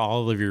cover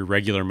all of your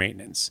regular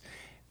maintenance.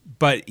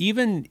 But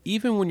even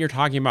when you're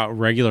talking about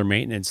regular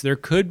maintenance, there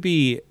could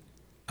be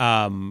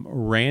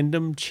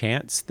random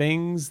chance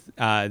things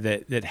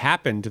that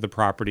happen to the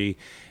property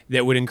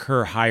that would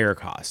incur higher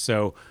costs.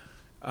 So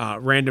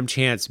random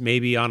chance,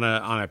 maybe on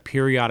a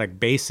periodic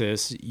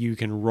basis, you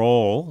can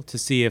roll to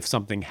see if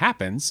something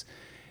happens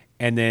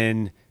and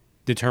then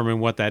determine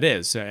what that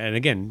is. And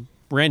again,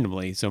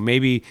 randomly. So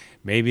maybe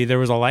there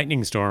was a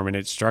lightning storm and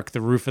it struck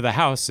the roof of the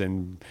house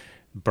and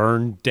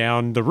burned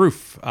down the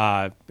roof.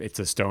 It's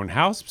a stone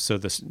house, so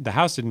the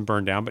house didn't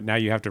burn down, but now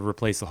you have to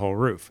replace the whole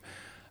roof.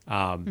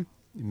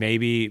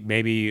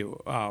 Maybe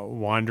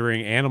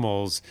wandering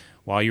animals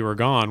while you were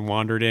gone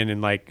wandered in and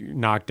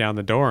knocked down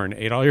the door and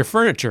ate all your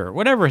furniture,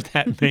 whatever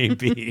that may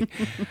be.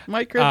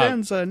 My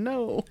credenza,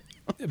 no.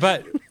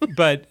 But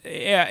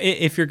yeah,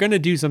 if you're going to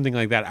do something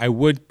like that, I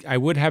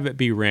would have it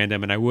be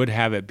random, and I would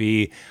have it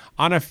be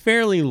on a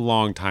fairly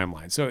long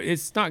timeline. So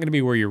it's not going to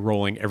be where you're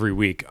rolling every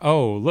week.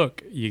 Oh,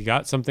 look, you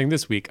got something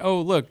this week.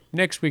 Oh, look,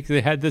 next week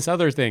they had this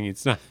other thing.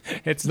 It's not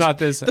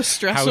this the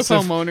stress of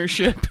home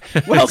ownership.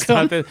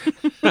 Welcome.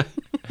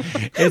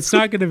 It's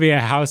not going to be a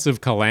house of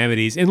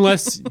calamities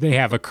unless they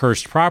have a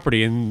cursed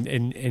property,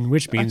 in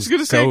which means go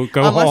unless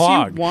whole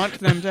hog. You want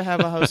them to have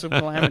a house of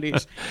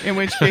calamities, in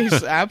which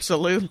case,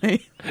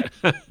 absolutely.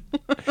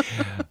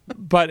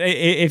 But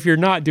if you're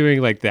not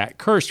doing that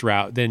cursed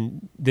route,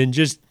 then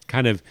just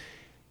kind of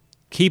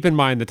keep in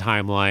mind the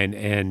timeline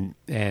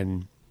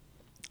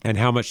and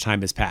how much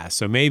time has passed.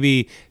 So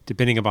maybe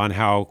depending upon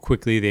how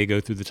quickly they go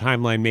through the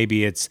timeline,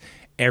 maybe it's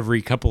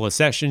every couple of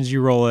sessions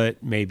you roll it.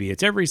 Maybe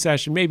it's every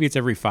session. Maybe it's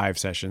every 5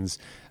 sessions,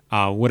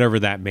 whatever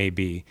that may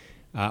be.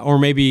 Or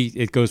maybe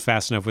it goes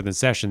fast enough within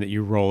session that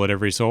you roll it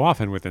every so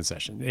often within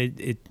session.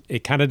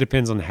 It kind of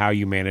depends on how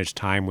you manage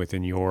time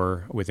within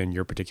your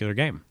particular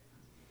game.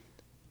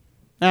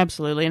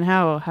 Absolutely, and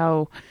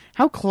how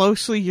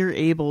closely you're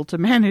able to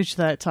manage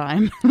that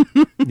time.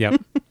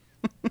 Yep.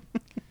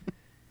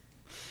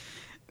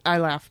 I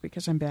laugh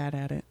because I'm bad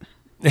at it.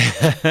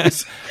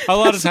 A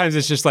lot of times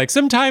it's just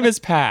some time has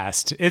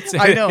passed.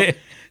 I know.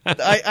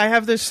 I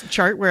have this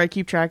chart where I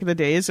keep track of the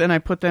days, and I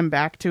put them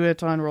back to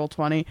it on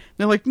Roll20.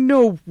 They're like,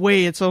 no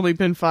way, it's only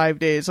been 5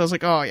 days. I was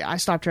like, oh yeah, I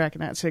stopped tracking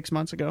that 6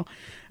 months ago.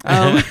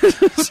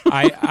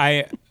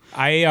 I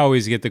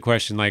always get the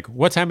question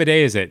what time of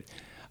day is it?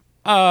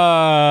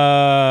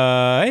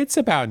 It's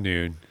about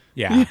noon.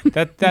 Yeah,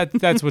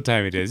 that's what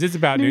time it is. It's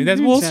about noon.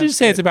 We'll just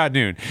say it's about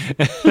noon.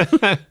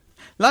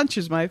 Lunch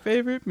is my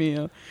favorite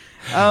meal.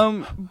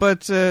 So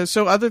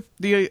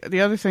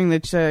the other thing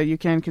that you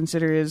can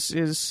consider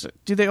is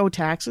do they owe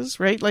taxes,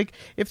 right?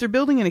 If they're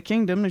building in a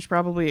kingdom, there's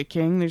probably a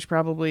king, there's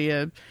probably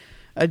a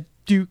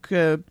duke,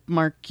 a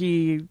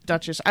marquis,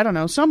 duchess. I don't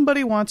know.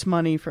 Somebody wants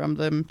money from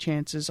them,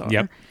 chances are.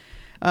 Yep.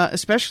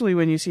 Especially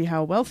when you see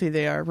how wealthy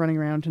they are running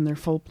around in their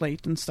full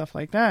plate and stuff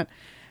like that.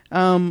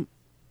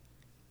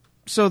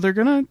 So they're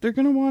gonna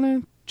want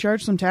to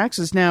charge some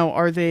taxes. Now,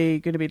 are they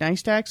going to be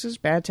nice taxes,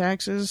 bad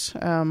taxes?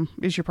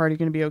 Is your party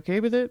going to be okay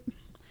with it?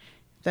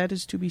 That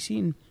is to be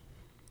seen.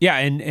 Yeah,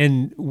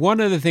 and one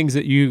of the things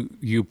that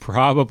you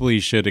probably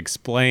should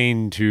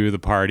explain to the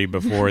party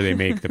before they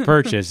make the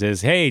purchase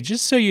is, hey,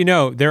 just so you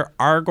know, there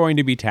are going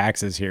to be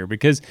taxes here,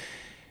 because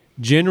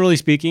generally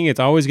speaking, it's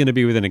always going to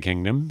be within a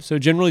kingdom. So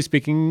generally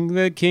speaking,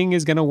 the king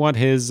is going to want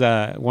his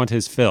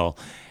fill,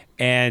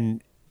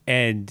 and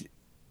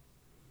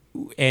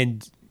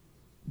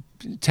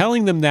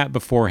telling them that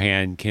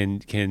beforehand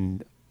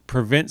can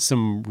prevent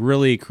some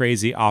really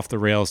crazy off the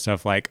rails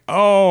stuff like,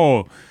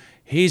 oh,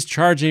 he's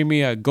charging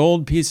me a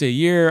gold piece a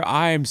year.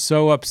 I am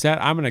so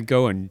upset. I'm going to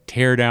go and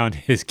tear down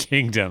his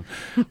kingdom.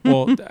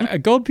 Well, a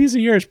gold piece a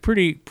year is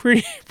pretty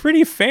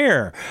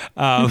fair.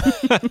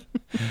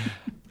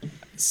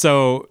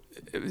 So,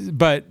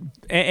 but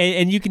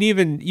you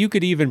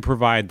could even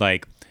provide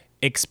like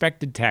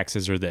expected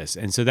taxes are this,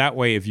 and so that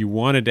way, if you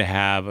wanted to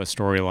have a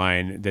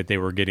storyline that they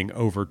were getting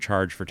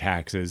overcharged for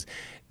taxes,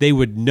 they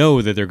would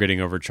know that they're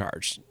getting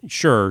overcharged.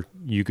 Sure,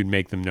 you could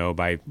make them know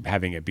by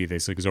having it be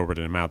this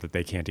exorbitant amount that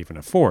they can't even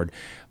afford.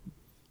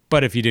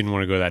 But if you didn't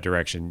want to go that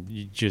direction,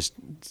 you just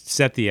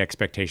set the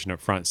expectation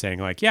up front, saying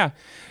like, yeah,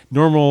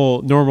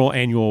 normal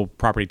annual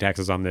property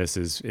taxes on this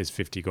is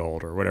 50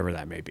 gold or whatever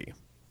that may be.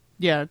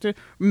 Yeah, to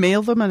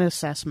mail them an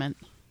assessment.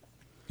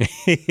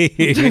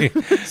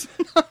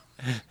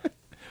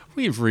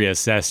 We've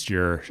reassessed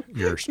your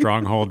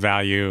stronghold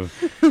value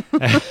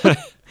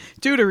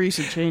due to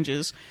recent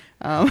changes.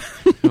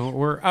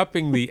 We're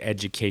upping the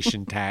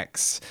education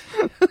tax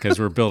because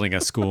we're building a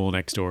school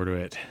next door to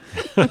it.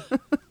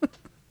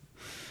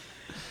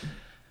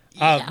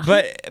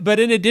 But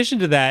in addition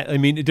to that, I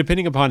mean,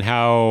 depending upon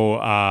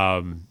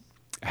how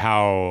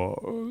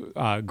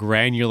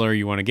granular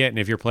you want to get, and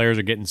if your players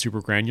are getting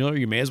super granular,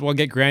 you may as well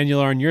get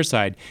granular on your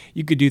side.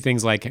 You could do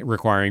things like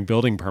requiring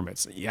building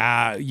permits.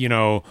 Yeah,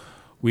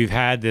 we've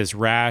had this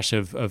rash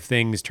of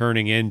things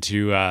turning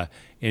into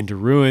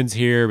ruins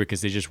here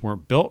because they just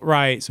weren't built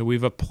right. So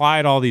we've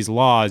applied all these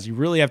laws. You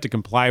really have to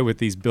comply with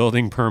these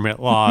building permit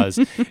laws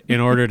in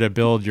order to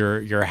build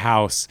your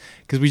house,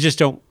 because we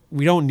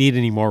don't need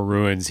any more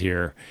ruins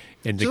here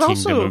in the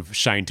kingdom of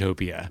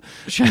Shinetopia.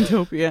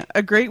 Shinetopia.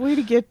 A great way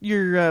to get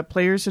your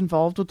players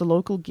involved with the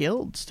local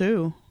guilds,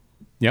 too.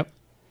 Yep.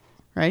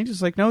 Right?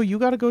 It's like, no, you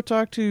got to go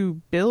talk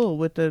to Bill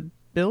with the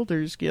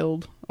Builders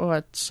Guild. Oh,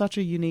 that's such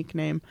a unique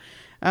name.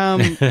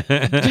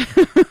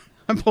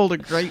 I pulled a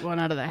great one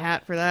out of the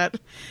hat for that.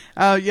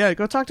 Yeah,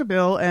 go talk to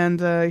Bill, and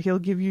he'll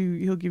give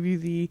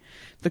you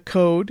the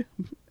code,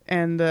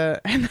 and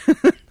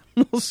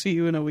we'll see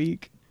you in a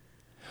week.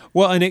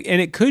 Well, and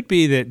it could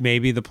be that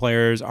maybe the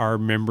players are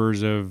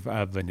members of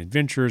an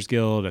adventurers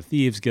guild, a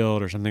thieves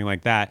guild, or something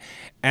like that,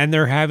 and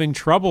they're having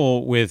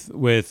trouble with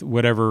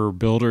whatever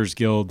builders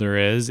guild there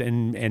is,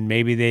 and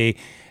maybe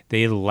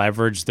they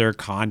leverage their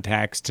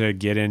contacts to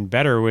get in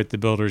better with the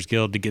builders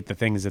guild to get the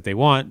things that they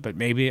want. But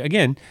maybe,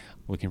 again,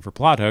 looking for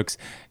plot hooks,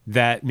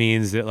 that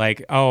means that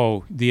like,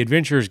 oh, the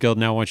adventurers guild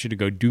now wants you to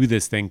go do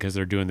this thing because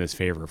they're doing this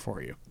favor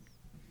for you.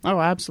 Oh,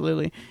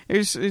 absolutely.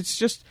 There's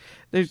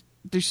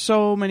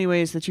so many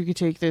ways that you could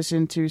take this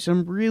into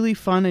some really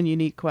fun and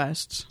unique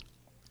quests.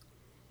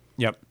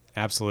 Yep,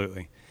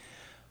 absolutely.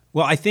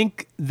 Well, I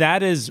think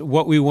that is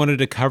what we wanted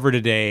to cover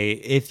today.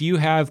 If you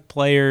have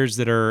players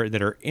that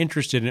are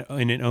interested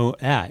in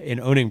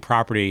owning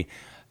property,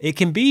 it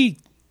can be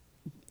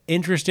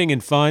interesting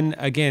and fun,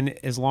 again,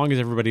 as long as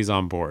everybody's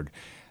on board.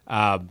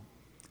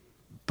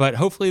 But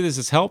hopefully this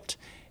has helped.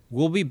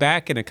 We'll be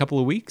back in a couple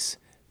of weeks.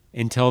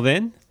 Until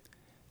then,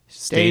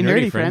 stay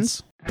nerdy,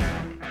 friends.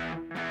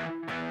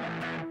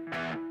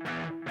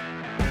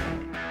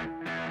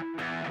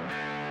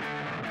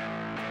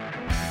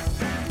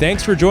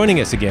 Thanks for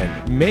joining us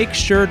again. Make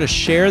sure to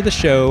share the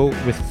show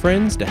with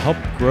friends to help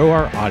grow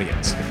our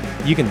audience.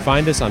 You can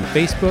find us on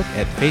Facebook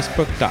at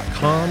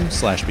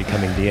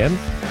facebook.com/becomingdm.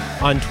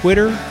 On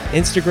Twitter,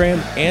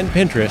 Instagram, and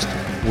Pinterest,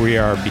 we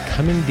are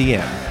Becoming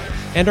DM.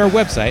 And our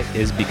website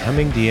is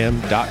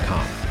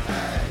becomingdm.com.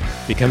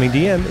 Becoming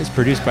DM is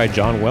produced by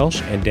John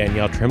Welsh and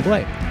Danielle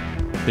Tremblay.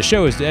 The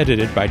show is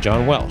edited by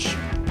John Welsh.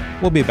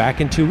 We'll be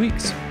back in 2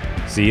 weeks.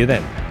 See you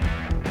then.